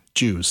 king,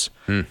 Jews.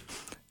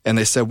 And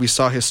they said, we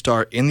saw his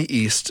star in the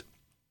east,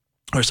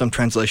 or some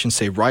translations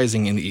say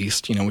rising in the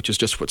east, which is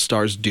just what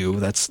stars do.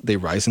 They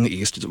rise in the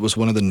east. It was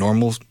one of the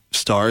normal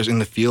stars in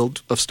the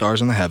field of stars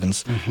in the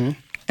heavens.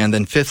 And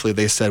then fifthly,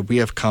 they said, we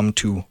have come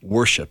to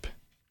worship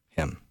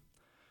him.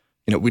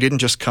 We didn't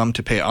just come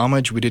to pay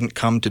homage. We didn't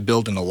come to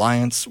build an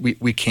alliance.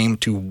 We came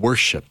to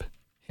worship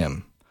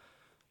him.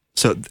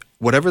 So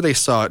whatever they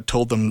saw, it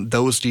told them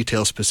those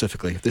details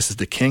specifically. This is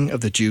the King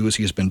of the Jews.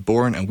 He has been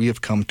born, and we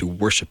have come to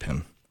worship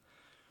him.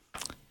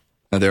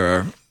 Now, there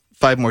are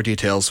 5 more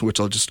details, which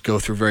I'll just go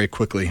through very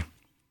quickly.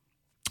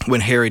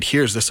 When Herod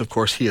hears this, of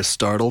course, he is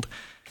startled.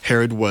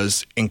 Herod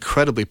was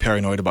incredibly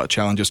paranoid about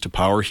challenges to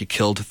power. He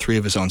killed 3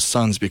 of his own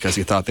sons because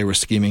he thought they were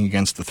scheming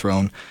against the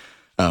throne.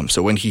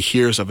 So when he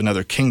hears of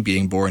another king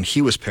being born,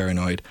 he was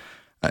paranoid.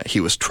 He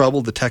was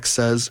troubled, the text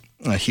says.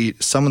 He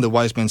summoned the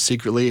wise men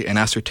secretly and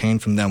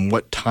ascertained from them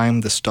what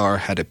time the star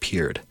had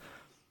appeared.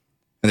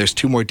 And there's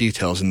 2 more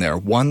details in there.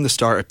 1, the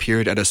star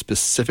appeared at a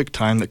specific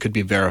time that could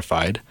be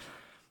verified.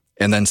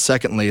 And then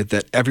secondly,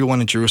 that everyone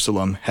in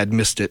Jerusalem had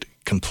missed it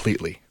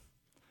completely.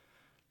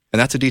 And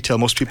that's a detail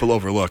most people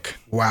overlook.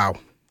 Wow.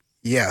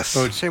 Yes.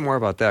 So say more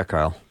about that,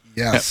 Kyle.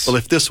 Yes. Well,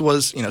 if this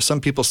was,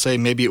 some people say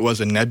maybe it was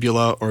a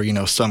nebula or,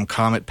 some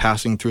comet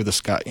passing through the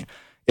sky.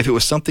 If it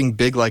was something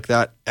big like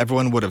that,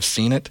 everyone would have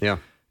seen it. Yeah.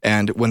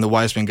 And when the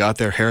wise men got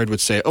there, Herod would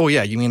say, oh,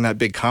 yeah, you mean that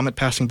big comet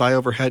passing by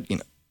overhead?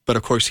 But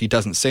of course, he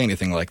doesn't say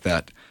anything like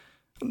that.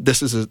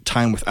 This is a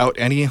time without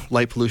any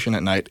light pollution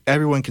at night.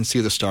 Everyone can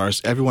see the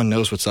stars. Everyone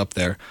knows what's up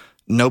there.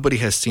 Nobody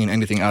has seen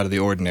anything out of the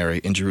ordinary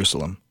in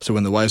Jerusalem. So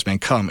when the wise men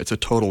come, it's a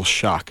total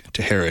shock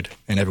to Herod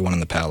and everyone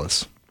in the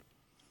palace.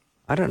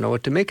 I don't know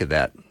what to make of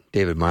that.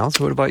 David Myles,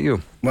 what about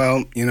you?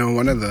 Well,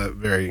 one of the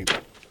very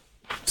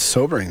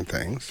sobering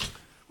things,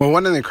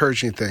 one of the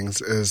encouraging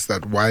things is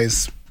that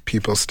wise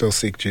people still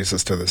seek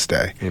Jesus to this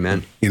day.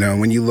 Amen.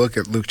 When you look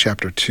at Luke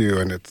chapter 2,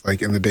 and it's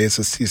like in the days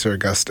of Caesar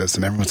Augustus,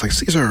 and everyone's like,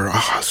 Caesar,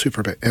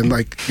 super big. And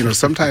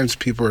sometimes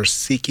people are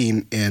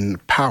seeking in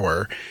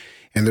power,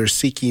 and they're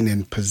seeking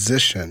in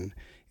position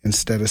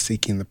instead of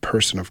seeking the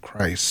person of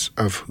Christ,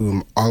 of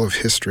whom all of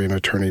history and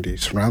eternity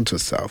surrounds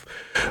itself.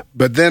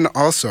 But then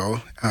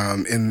also,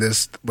 in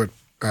this, what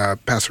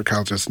Pastor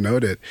Kyle just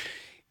noted,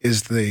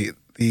 is the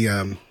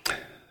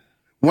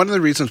one of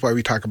the reasons why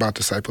we talk about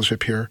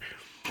discipleship here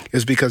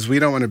is because we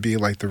don't want to be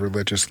like the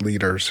religious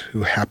leaders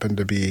who happen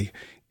to be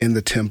in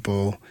the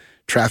temple,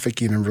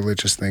 trafficking in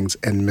religious things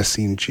and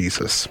missing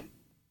Jesus.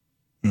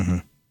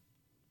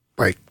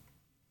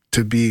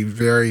 To be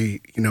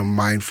very,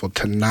 mindful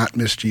to not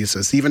miss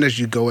Jesus. Even as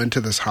you go into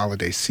this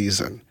holiday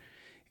season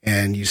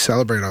and you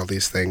celebrate all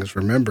these things,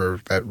 remember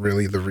that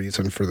really the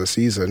reason for the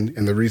season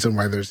and the reason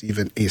why there's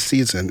even a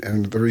season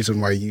and the reason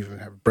why you even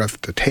have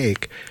breath to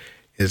take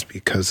is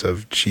because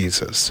of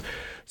Jesus.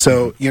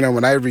 So,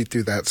 when I read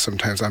through that,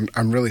 sometimes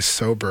I'm really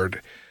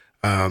sobered,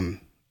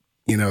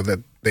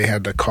 that they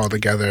had to call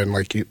together, and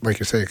like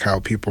you say, Kyle,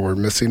 people were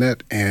missing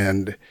it,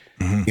 and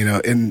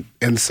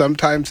and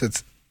sometimes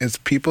it's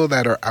people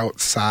that are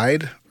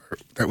outside,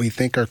 that we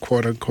think are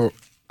quote unquote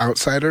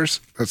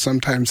outsiders, that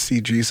sometimes see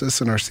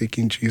Jesus and are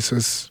seeking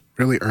Jesus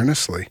really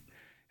earnestly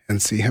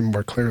and see him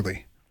more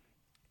clearly.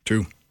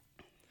 True.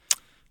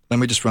 Let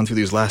me just run through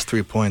these last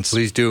 3 points.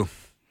 Please do.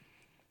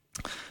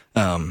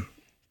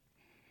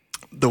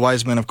 The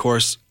wise men, of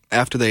course,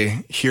 after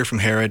they hear from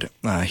Herod,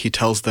 he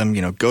tells them,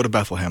 go to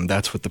Bethlehem.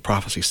 That's what the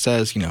prophecy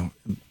says.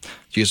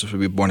 Jesus will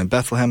be born in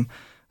Bethlehem.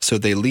 So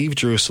they leave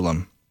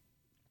Jerusalem.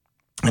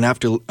 And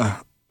after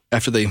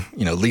they,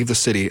 leave the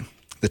city,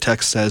 the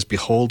text says,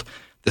 behold,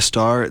 the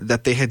star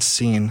that they had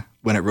seen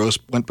when it rose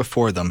went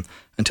before them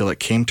until it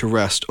came to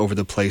rest over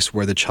the place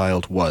where the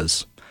child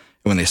was.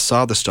 And when they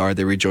saw the star,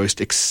 they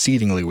rejoiced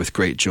exceedingly with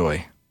great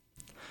joy.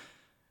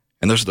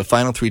 And those are the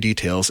final 3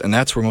 details, and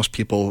that's where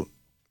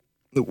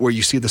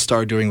you see the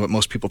star doing what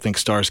most people think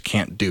stars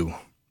can't do,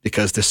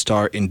 because this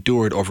star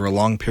endured over a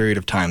long period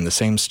of time. The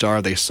same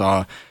star they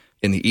saw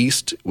in the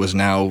east was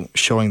now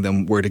showing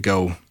them where to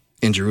go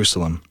in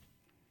Jerusalem.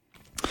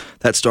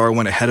 That star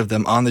went ahead of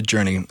them on the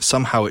journey.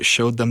 Somehow it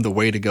showed them the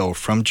way to go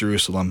from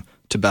Jerusalem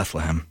to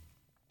Bethlehem.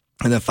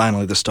 And then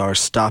finally the star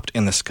stopped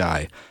in the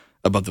sky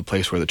above the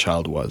place where the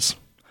child was.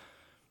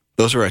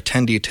 Those are our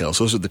 10 details.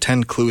 Those are the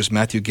 10 clues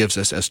Matthew gives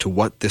us as to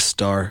what this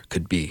star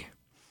could be.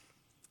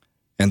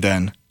 And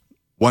then,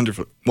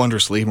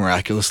 wondrously,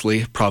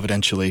 miraculously,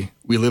 providentially,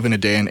 we live in a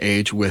day and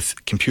age with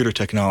computer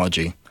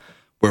technology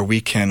where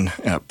we can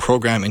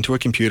program into a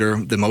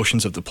computer the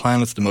motions of the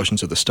planets, the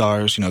motions of the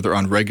stars. They're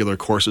on regular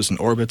courses and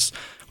orbits.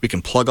 We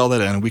can plug all that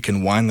in. We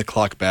can wind the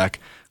clock back.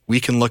 We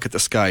can look at the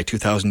sky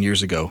 2,000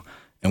 years ago,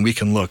 and we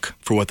can look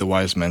for what the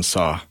wise men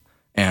saw.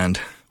 And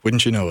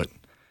wouldn't you know it,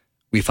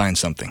 we find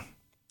something.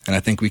 And I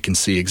think we can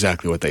see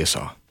exactly what they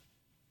saw.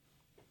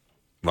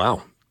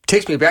 Wow.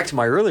 Takes me back to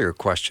my earlier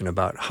question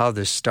about how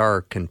this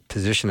star can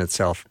position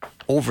itself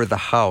over the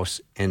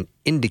house and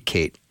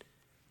indicate.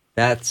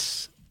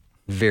 That's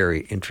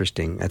very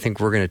interesting. I think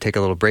we're going to take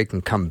a little break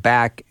and come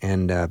back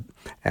and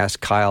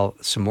ask Kyle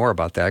some more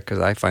about that, because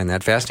I find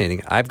that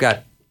fascinating. I've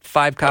got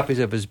 5 copies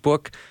of his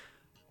book.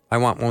 I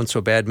want one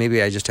so bad,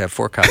 maybe I just have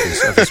 4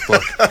 copies of his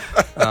book.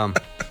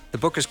 The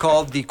book is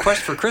called The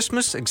Quest for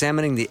Christmas,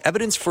 Examining the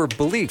Evidence for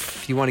Belief.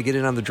 If you want to get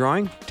in on the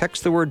drawing,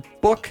 text the word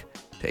book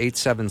to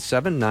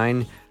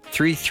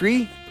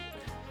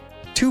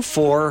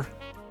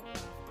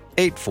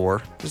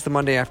 877-933-2484. This is the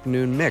Monday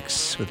Afternoon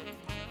Mix with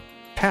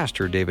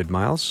Pastor David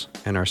Myles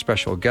and our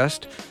special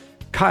guest,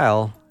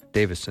 Kyle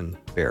Davison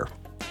Bear.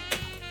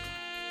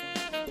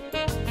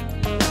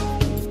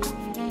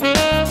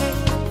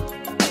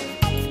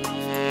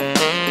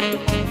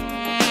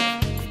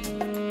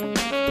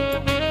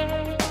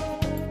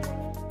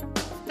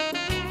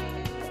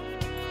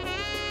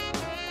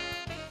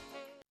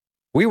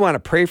 We want to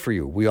pray for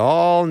you. We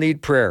all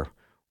need prayer.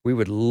 We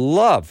would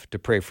love to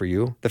pray for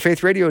you. The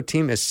Faith Radio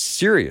team is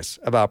serious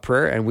about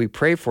prayer, and we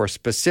pray for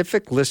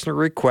specific listener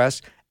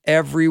requests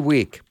every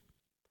week.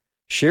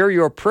 Share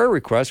your prayer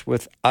requests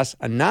with us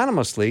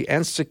anonymously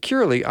and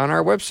securely on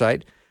our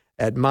website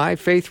at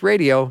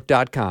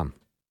myfaithradio.com.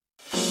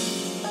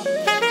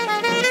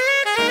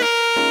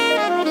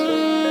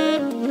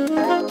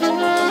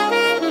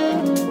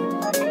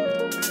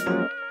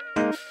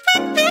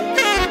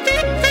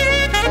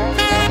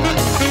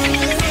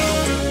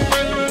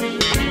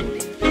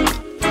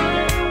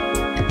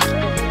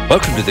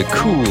 Welcome to the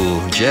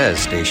cool jazz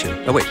station.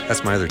 Oh, wait,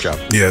 that's my other job.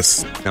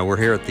 Yes. Now, we're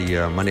here at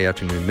the Monday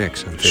Afternoon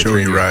Mix on Faith Show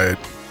Radio. you right.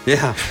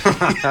 Yeah.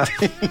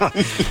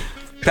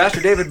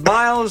 Pastor David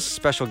Myles,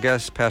 special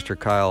guest, Pastor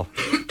Kyle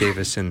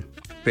Davison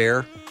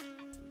Bear.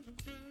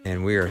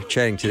 And we are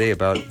chatting today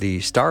about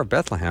the Star of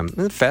Bethlehem. It's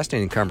a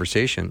fascinating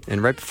conversation.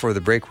 And right before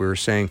the break, we were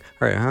saying,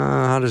 all right,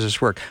 how does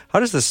this work? How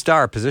does the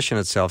star position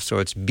itself so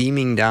it's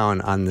beaming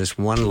down on this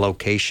one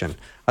location?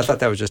 I thought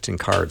that was just in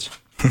cards.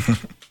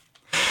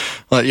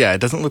 Well, yeah, it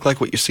doesn't look like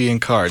what you see in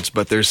cards,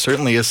 but there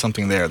certainly is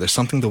something there. There's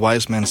something the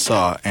wise men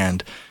saw,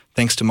 and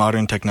thanks to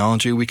modern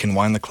technology, we can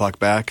wind the clock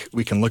back,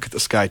 we can look at the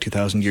sky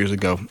 2,000 years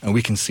ago, and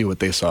we can see what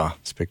they saw.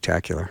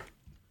 Spectacular.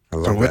 I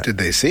love So what that. did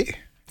they see?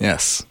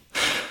 Yes.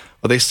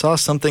 Well, they saw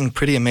something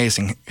pretty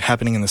amazing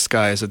happening in the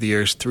skies of the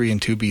years 3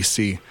 and 2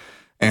 BC,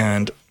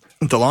 and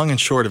the long and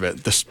short of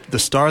it, the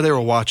star they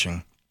were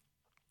watching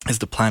is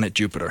the planet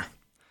Jupiter.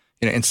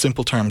 In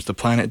simple terms, the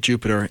planet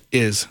Jupiter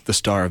is the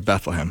Star of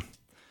Bethlehem.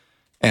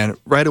 And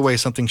right away,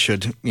 something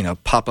should,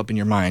 pop up in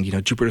your mind.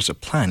 Jupiter's a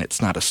planet,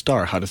 it's not a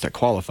star. How does that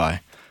qualify?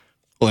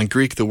 Well, in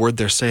Greek, the word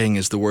they're saying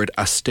is the word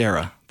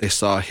astera. They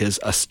saw his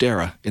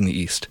astera in the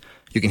east.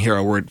 You can hear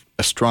our word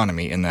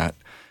astronomy in that.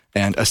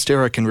 And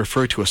astera can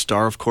refer to a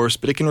star, of course,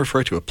 but it can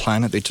refer to a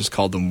planet. They just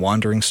called them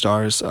wandering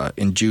stars.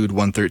 In Jude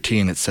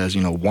 1:13, it says,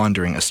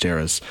 wandering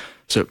asteras.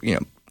 So,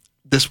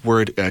 this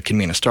word can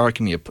mean a star, it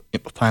can mean a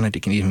planet,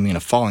 it can even mean a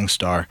falling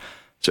star.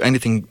 So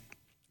anything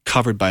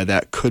covered by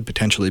that could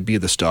potentially be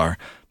the star.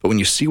 But when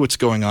you see what's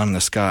going on in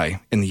the sky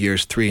in the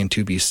years 3 and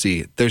 2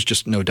 BC, there's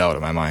just no doubt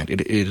in my mind.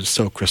 It is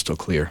so crystal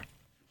clear.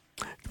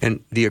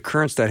 And the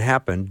occurrence that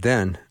happened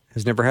then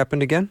has never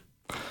happened again?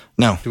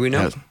 No. Do we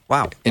know?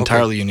 Wow.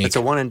 Entirely unique. It's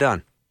a one and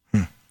done.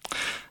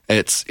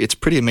 It's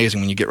pretty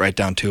amazing when you get right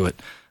down to it.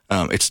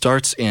 It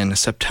starts in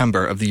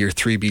September of the year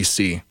 3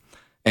 BC.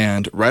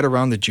 And right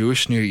around the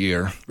Jewish New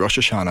Year, Rosh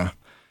Hashanah,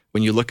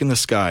 when you look in the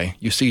sky,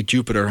 you see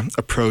Jupiter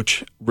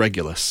approach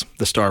Regulus,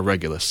 the star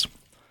Regulus.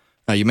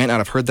 Now, you may not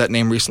have heard that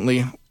name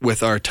recently.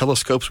 With our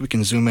telescopes, we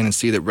can zoom in and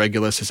see that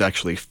Regulus is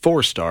actually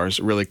 4 stars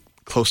really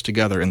close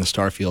together in the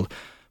star field.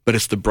 But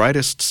it's the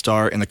brightest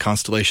star in the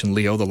constellation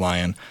Leo the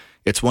Lion.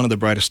 It's one of the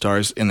brightest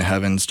stars in the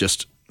heavens,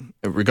 just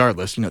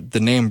regardless. The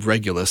name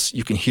Regulus,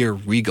 you can hear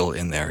regal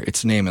in there.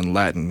 Its name in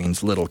Latin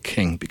means little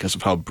king because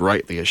of how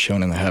brightly it's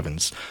shown in the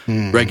heavens.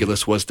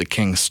 Regulus was the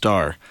king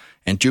star.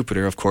 And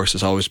Jupiter, of course,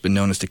 has always been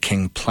known as the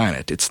king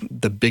planet. It's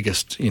the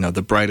biggest,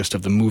 the brightest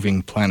of the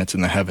moving planets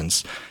in the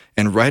heavens.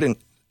 And right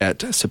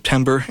at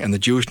September and the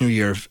Jewish New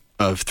Year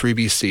of 3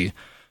 BC,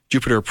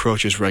 Jupiter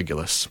approaches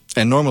Regulus.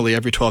 And normally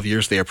every 12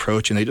 years they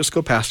approach and they just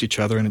go past each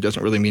other and it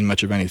doesn't really mean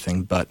much of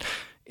anything. But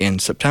in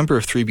September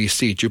of 3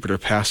 BC, Jupiter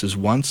passes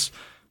once,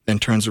 then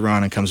turns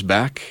around and comes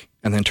back,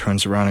 and then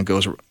turns around and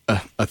goes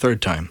a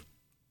third time.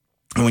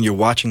 And when you're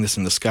watching this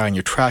in the sky and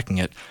you're tracking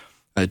it,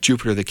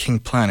 Jupiter, the king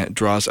planet,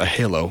 draws a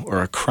halo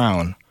or a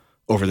crown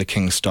over the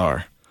king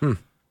star.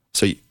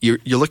 So you're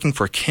looking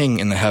for a king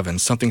in the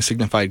heavens, something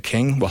signified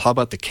king. Well, how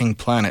about the king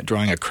planet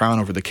drawing a crown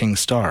over the king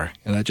star?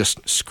 And that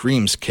just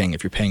screams king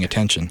if you're paying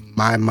attention.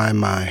 My.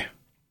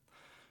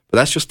 But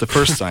that's just the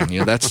first sign.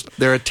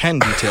 There are 10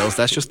 details.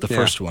 That's just the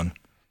first one.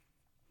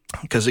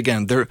 Because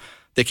again,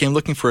 they came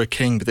looking for a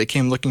king, but they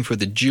came looking for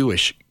the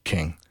Jewish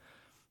king.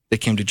 They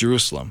came to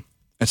Jerusalem.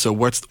 And so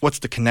what's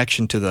the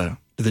connection to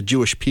the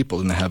Jewish people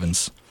in the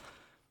heavens?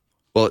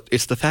 Well,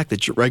 it's the fact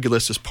that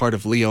Regulus is part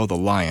of Leo the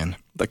Lion,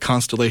 the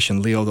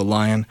constellation Leo the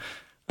Lion.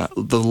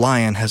 The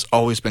lion has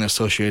always been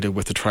associated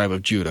with the tribe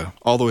of Judah,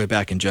 all the way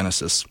back in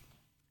Genesis.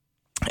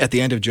 At the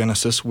end of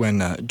Genesis,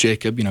 when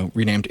Jacob,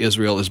 renamed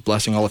Israel, is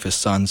blessing all of his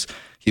sons,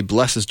 he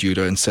blesses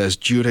Judah and says,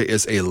 Judah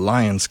is a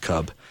lion's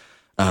cub.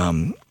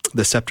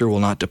 The scepter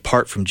will not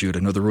depart from Judah,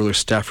 nor the ruler's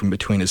staff from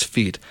between his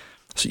feet.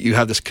 So you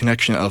have this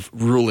connection of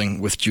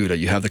ruling with Judah.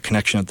 You have the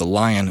connection of the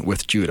lion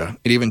with Judah.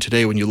 And even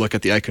today, when you look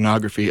at the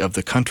iconography of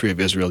the country of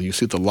Israel, you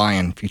see the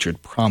lion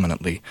featured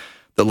prominently.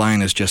 The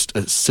lion is just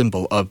a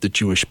symbol of the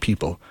Jewish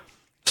people.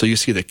 So you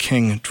see the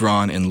king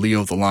drawn in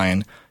Leo the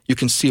Lion. You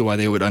can see why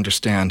they would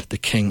understand the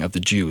king of the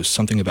Jews,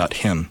 something about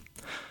him.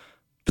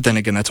 But then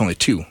again, that's only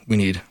 2. We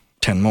need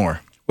 10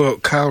 more. Well,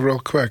 Kyle, real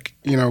quick,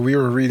 we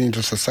were reading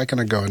just a second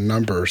ago in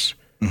Numbers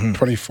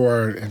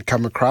 24 and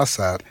come across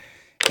that.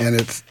 And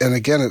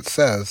again it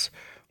says,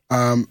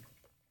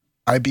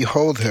 I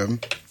behold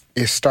him,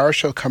 a star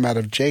shall come out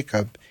of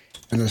Jacob,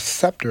 and a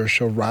scepter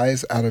shall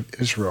rise out of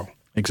Israel.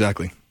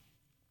 Exactly.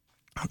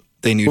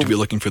 They knew to be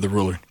looking for the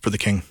ruler, for the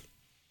king.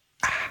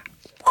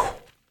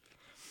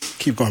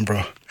 Keep going,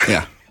 bro.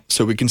 Yeah.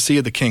 So we can see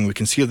the king, we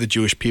can see the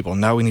Jewish people.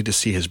 Now we need to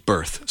see his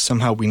birth.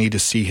 Somehow we need to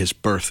see his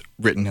birth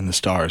written in the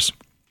stars.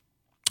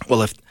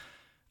 Well, if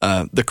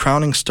the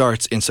crowning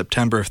starts in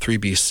September of 3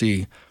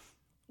 BC,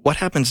 what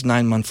happens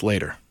 9 months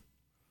later?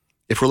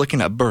 If we're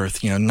looking at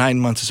birth, 9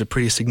 months is a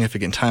pretty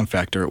significant time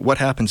factor. What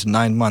happens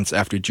 9 months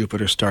after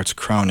Jupiter starts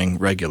crowning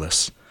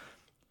Regulus?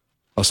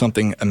 Well,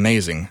 something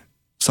amazing,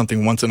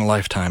 something once in a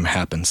lifetime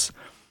happens.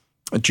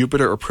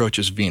 Jupiter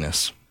approaches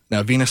Venus.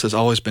 Now, Venus has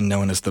always been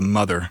known as the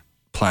mother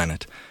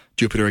planet.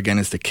 Jupiter, again,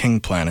 is the king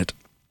planet.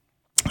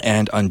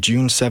 And on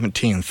June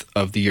 17th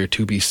of the year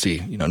 2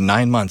 BC,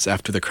 9 months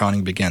after the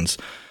crowning begins,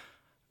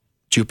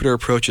 Jupiter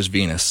approaches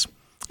Venus.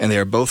 And they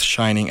are both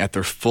shining at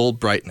their full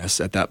brightness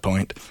at that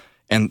point.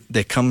 And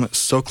they come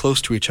so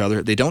close to each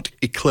other. They don't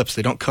eclipse.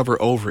 They don't cover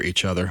over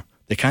each other.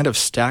 They kind of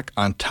stack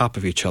on top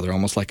of each other,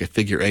 almost like a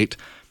figure 8.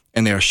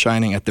 And they are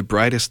shining at the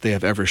brightest they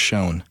have ever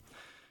shone.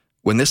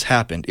 When this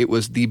happened, it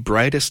was the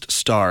brightest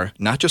star,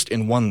 not just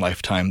in one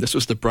lifetime. This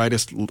was the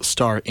brightest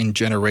star in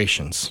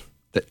generations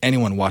that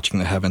anyone watching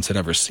the heavens had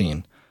ever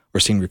seen or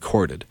seen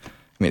recorded. I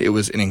mean, it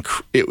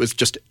was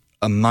just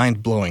a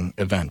mind-blowing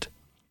event.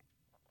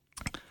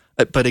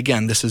 But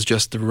again, this is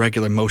just the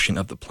regular motion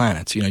of the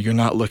planets. You're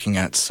not looking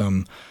at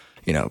some,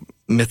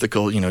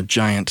 mythical,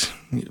 giant,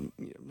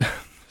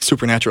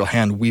 supernatural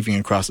hand weaving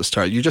across the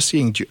stars. You're just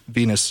seeing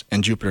Venus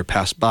and Jupiter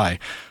pass by,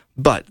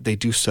 but they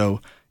do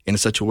so in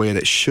such a way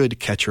that should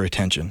catch your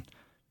attention.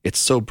 It's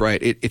so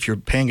bright. If you're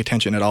paying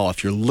attention at all,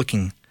 if you're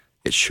looking,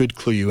 it should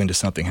clue you into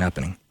something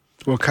happening.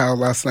 Well, Kyle,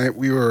 last night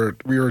we were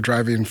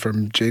driving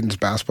from Jaden's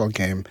basketball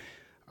game,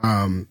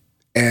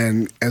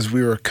 and as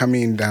we were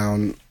coming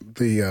down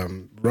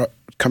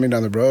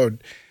the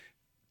road,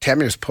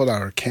 Tammy just pulled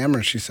out her camera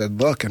and she said,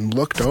 "Look," and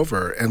looked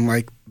over, and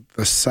like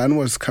the sun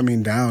was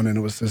coming down, and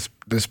it was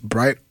this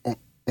bright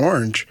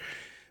orange,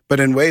 but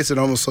in ways it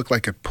almost looked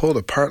like it pulled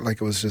apart, like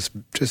it was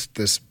just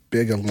this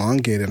big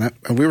elongated.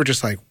 And we were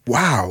just like,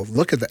 "Wow,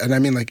 look at that!" And I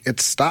mean, like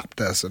it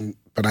stopped us and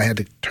but I had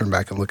to turn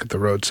back and look at the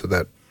road so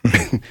that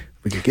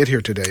we could get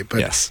here today. But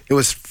Yes. it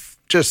was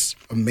just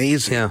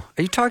amazing. Yeah.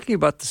 Are you talking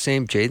about the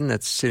same Jaden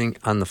that's sitting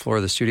on the floor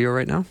of the studio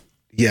right now?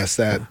 Yes,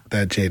 that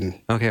Jaden.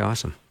 Okay,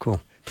 awesome.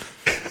 Cool.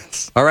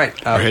 All right.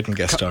 Our hidden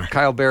guest star.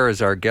 Kyle Bear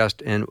is our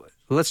guest, and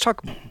let's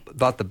talk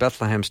about the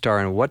Bethlehem Star,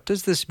 and what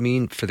does this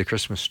mean for the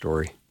Christmas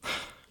story?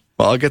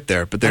 Well, I'll get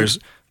there, but there's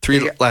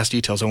three last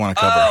details I want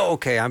to cover. Oh,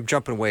 okay. I'm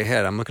jumping way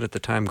ahead. I'm looking at the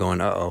time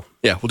going, uh-oh.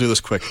 Yeah, we'll do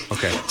this quick.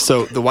 Okay.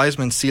 So the wise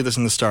men see this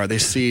in the star. They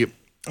see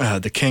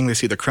the king, they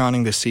see the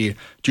crowning, they see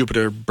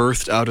Jupiter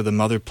birthed out of the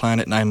mother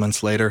planet 9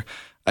 months later.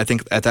 I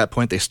think at that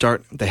point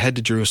they head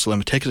to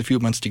Jerusalem. It takes a few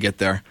months to get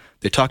there.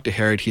 They talk to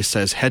Herod. He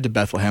says, head to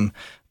Bethlehem.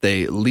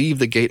 They leave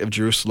the gate of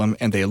Jerusalem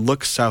and they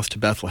look south to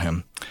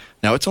Bethlehem.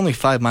 Now, it's only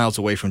 5 miles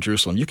away from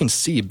Jerusalem. You can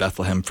see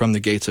Bethlehem from the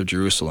gates of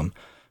Jerusalem.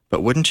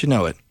 But wouldn't you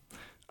know it,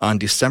 on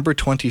December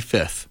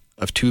 25th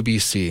of 2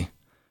 BC,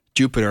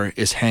 Jupiter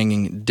is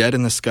hanging dead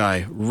in the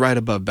sky right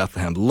above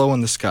Bethlehem, low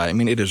in the sky. I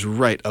mean, it is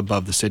right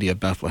above the city of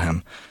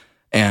Bethlehem.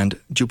 And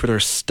Jupiter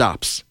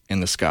stops in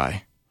the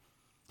sky.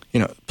 You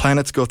know,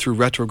 planets go through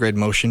retrograde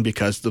motion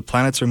because the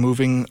planets are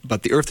moving,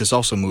 but the Earth is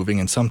also moving,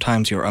 and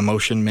sometimes your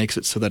emotion makes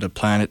it so that a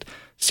planet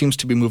seems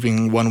to be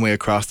moving one way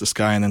across the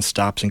sky and then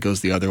stops and goes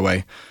the other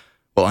way.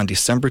 Well, on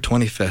December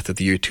 25th of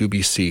the year 2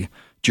 BC,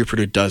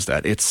 Jupiter does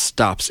that. It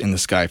stops in the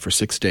sky for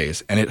 6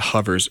 days, and it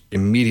hovers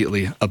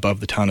immediately above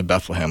the town of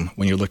Bethlehem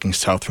when you're looking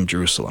south from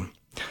Jerusalem.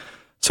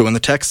 So when the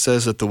text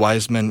says that the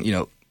wise men,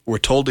 were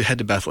told to head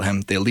to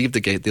Bethlehem, they leave the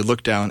gate, they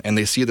look down, and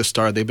they see the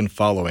star they've been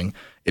following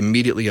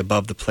immediately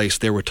above the place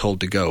they were told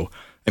to go.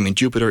 I mean,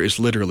 Jupiter is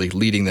literally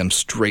leading them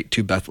straight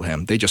to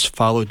Bethlehem. They just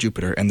follow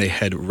Jupiter, and they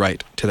head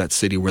right to that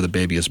city where the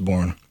baby is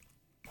born.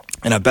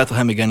 And now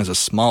Bethlehem, again, is a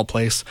small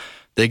place.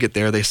 They get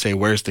there, they say,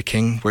 where's the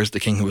king? Where's the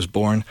king who was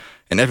born?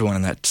 And everyone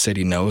in that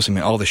city knows. I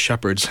mean, all the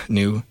shepherds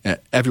knew.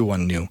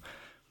 Everyone knew.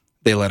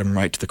 They led him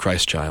right to the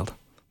Christ child.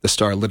 The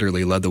star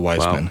literally led the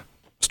wise men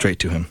straight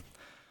to him.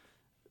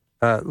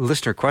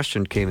 Listener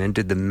question came in.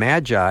 Did the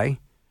Magi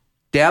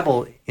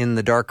dabble in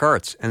the dark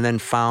arts and then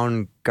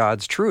found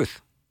God's truth?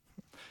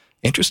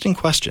 Interesting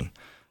question.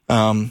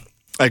 I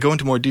go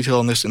into more detail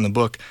on this in the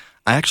book.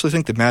 I actually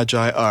think the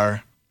Magi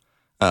are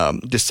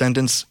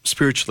descendants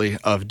spiritually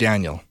of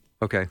Daniel.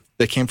 Okay.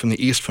 They came from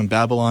the east, from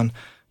Babylon.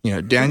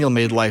 Daniel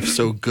made life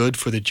so good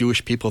for the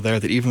Jewish people there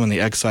that even when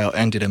the exile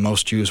ended and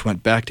most Jews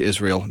went back to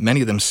Israel, many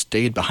of them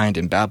stayed behind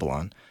in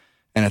Babylon.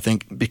 And I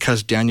think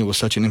because Daniel was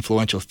such an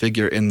influential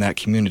figure in that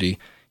community,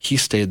 he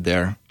stayed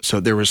there. So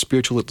there were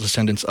spiritual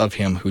descendants of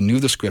him who knew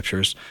the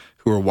scriptures,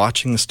 who were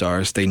watching the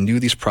stars. They knew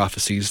these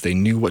prophecies. They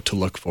knew what to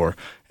look for.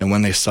 And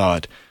when they saw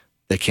it,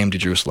 they came to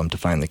Jerusalem to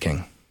find the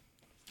king.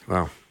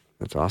 Wow,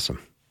 that's awesome.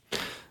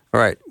 All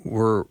right,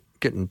 we're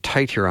getting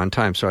tight here on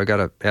time, so I got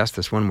to ask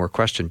this one more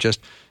question.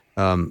 Just,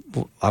 I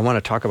want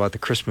to talk about the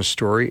Christmas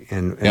story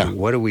and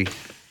what do we,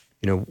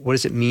 what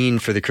does it mean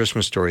for the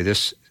Christmas story?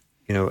 This,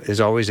 is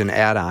always an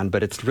add-on,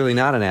 but it's really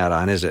not an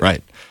add-on, is it?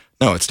 Right.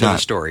 No, it's not. To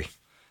the story.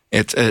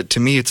 It's to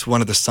me, it's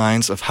one of the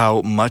signs of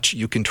how much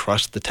you can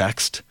trust the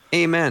text.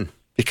 Amen.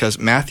 Because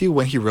Matthew,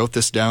 when he wrote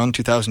this down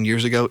 2,000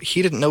 years ago,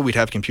 he didn't know we'd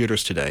have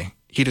computers today.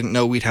 He didn't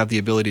know we'd have the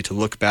ability to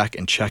look back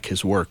and check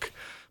his work.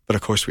 But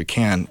of course we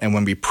can. And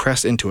when we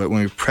press into it,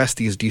 when we press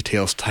these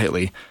details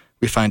tightly,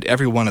 we find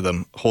every one of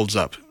them holds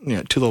up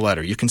to the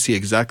letter. You can see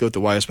exactly what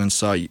the wise men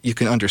saw. You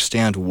can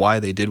understand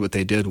why they did what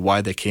they did, why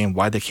they came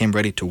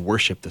ready to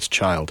worship this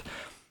child.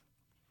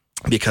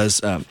 Because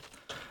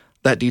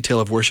that detail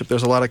of worship,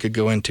 there's a lot I could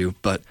go into.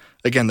 But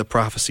again, the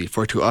prophecy,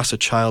 for to us a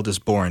child is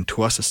born,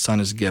 to us a son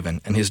is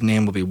given, and his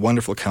name will be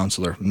Wonderful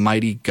Counselor,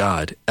 Mighty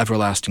God,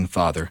 Everlasting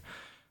Father.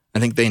 I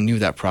think they knew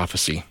that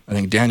prophecy. I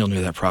think Daniel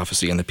knew that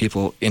prophecy, and the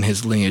people in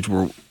his lineage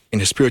in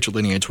his spiritual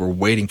lineage were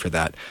waiting for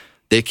that.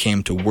 They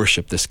came to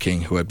worship this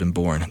king who had been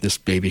born, this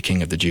baby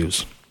king of the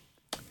Jews.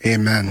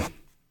 Amen.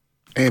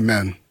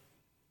 Amen.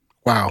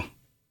 Wow.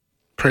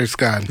 Praise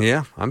God.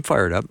 Yeah, I'm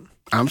fired up.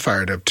 I'm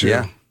fired up too.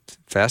 Yeah, it's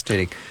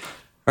fascinating.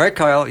 All right,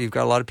 Kyle, you've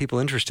got a lot of people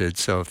interested,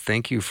 so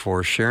thank you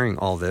for sharing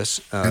all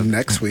this. And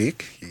next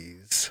week,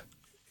 he's...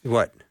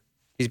 What?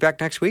 He's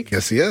back next week?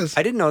 Yes, he is.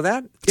 I didn't know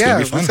that. Yeah,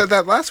 we said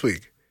that last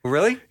week.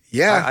 Really?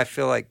 Yeah. I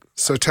feel like...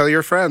 So tell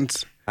your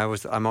friends.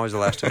 I'm always the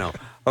last to know.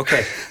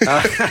 Okay.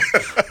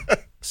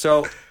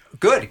 So,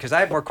 good, because I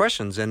have more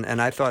questions,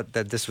 and I thought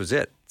that this was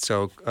it.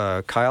 So,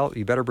 Kyle,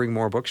 you better bring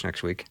more books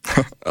next week.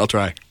 I'll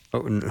try.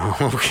 Oh, no,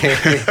 okay.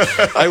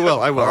 I will.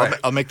 Right.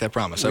 I'll make that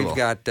promise. We've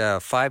got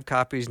 5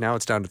 copies. Now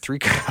it's down to 3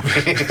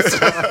 copies.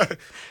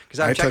 Because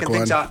I'm checking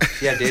things out.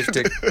 Yeah, Dave.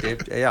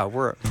 Yeah,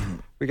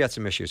 we got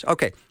some issues.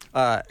 Okay.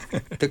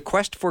 The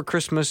Quest for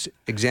Christmas,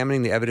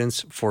 Examining the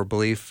Evidence for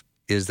Belief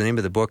is the name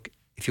of the book.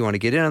 If you want to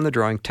get in on the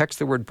drawing, text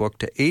the word book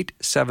to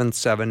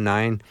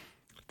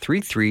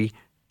 877-933-2484.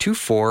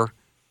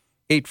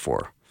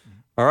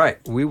 All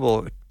right. We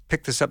will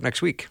pick this up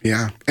next week.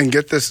 Yeah. And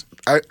get this.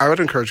 I would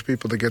encourage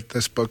people to get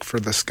this book for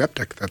the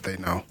skeptic that they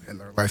know in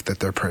their life that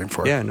they're praying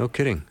for. Yeah, no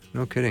kidding.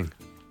 No kidding.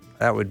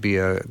 That would be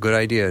a good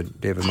idea,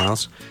 David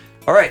Myles.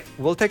 All right,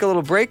 we'll take a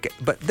little break,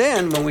 but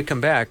then when we come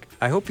back,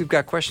 I hope you've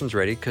got questions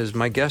ready because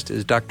my guest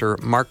is Dr.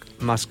 Mark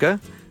Muska,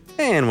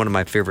 and one of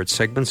my favorite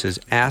segments is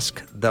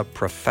Ask the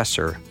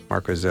Professor.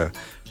 Mark was a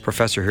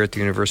professor here at the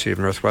University of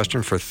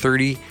Northwestern for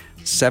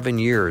 37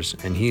 years,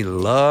 and he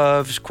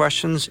loves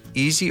questions,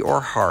 easy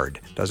or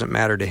hard. Doesn't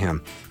matter to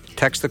him.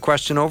 Text the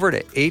question over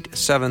to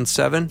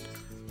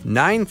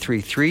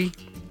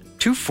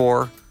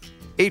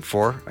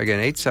 877-933-2484.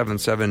 Again,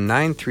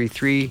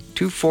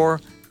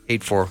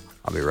 877-933-2484.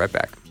 I'll be right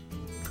back.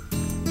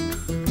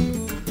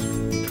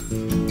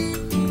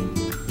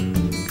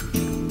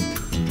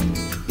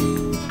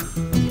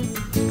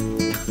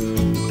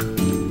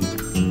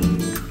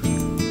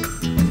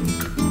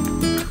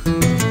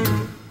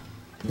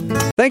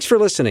 Thanks for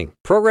listening.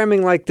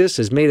 Programming like this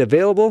is made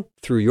available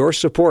through your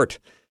support.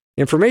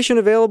 Information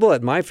available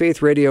at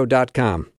myfaithradio.com.